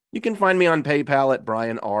 you can find me on PayPal at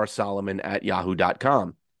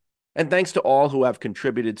brianrsolomon@yahoo.com. And thanks to all who have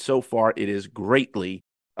contributed so far, it is greatly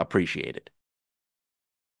appreciated.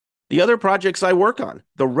 The other projects I work on,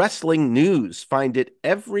 the wrestling news, find it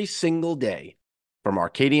every single day from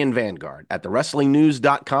Arcadian Vanguard at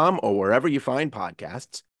thewrestlingnews.com or wherever you find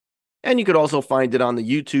podcasts. And you could also find it on the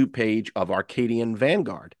YouTube page of Arcadian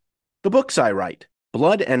Vanguard. The books I write,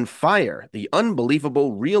 Blood and Fire, the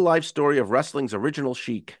unbelievable real-life story of wrestling's original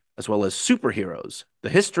Sheik, as well as Superheroes, the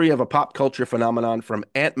history of a pop culture phenomenon from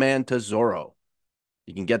Ant-Man to Zorro.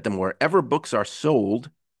 You can get them wherever books are sold.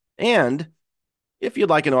 And if you'd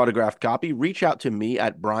like an autographed copy, reach out to me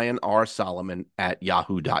at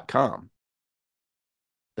brianrsolomon@yahoo.com.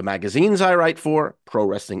 The magazines I write for, Pro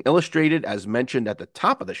Wrestling Illustrated, as mentioned at the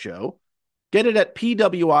top of the show, get it at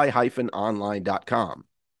pwi-online.com,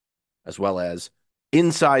 as well as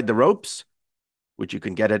Inside the Ropes, which you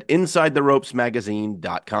can get at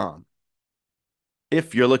insidetheropesmagazine.com.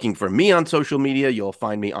 If you're looking for me on social media, you'll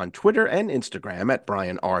find me on Twitter and Instagram at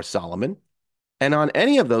Brian R. Solomon. And on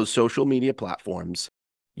any of those social media platforms,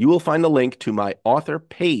 you will find a link to my author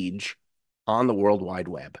page on the World Wide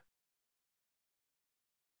Web.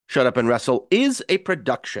 Shut Up and Wrestle is a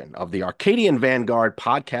production of the Arcadian Vanguard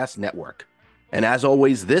Podcast Network. And as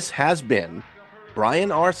always, this has been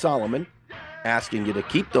Brian R. Solomon asking you to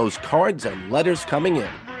keep those cards and letters coming in,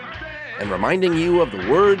 and reminding you of the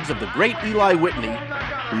words of the great Eli Whitney,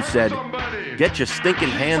 who said, "Get your stinking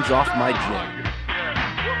hands off my gym."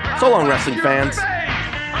 So long, wrestling fans.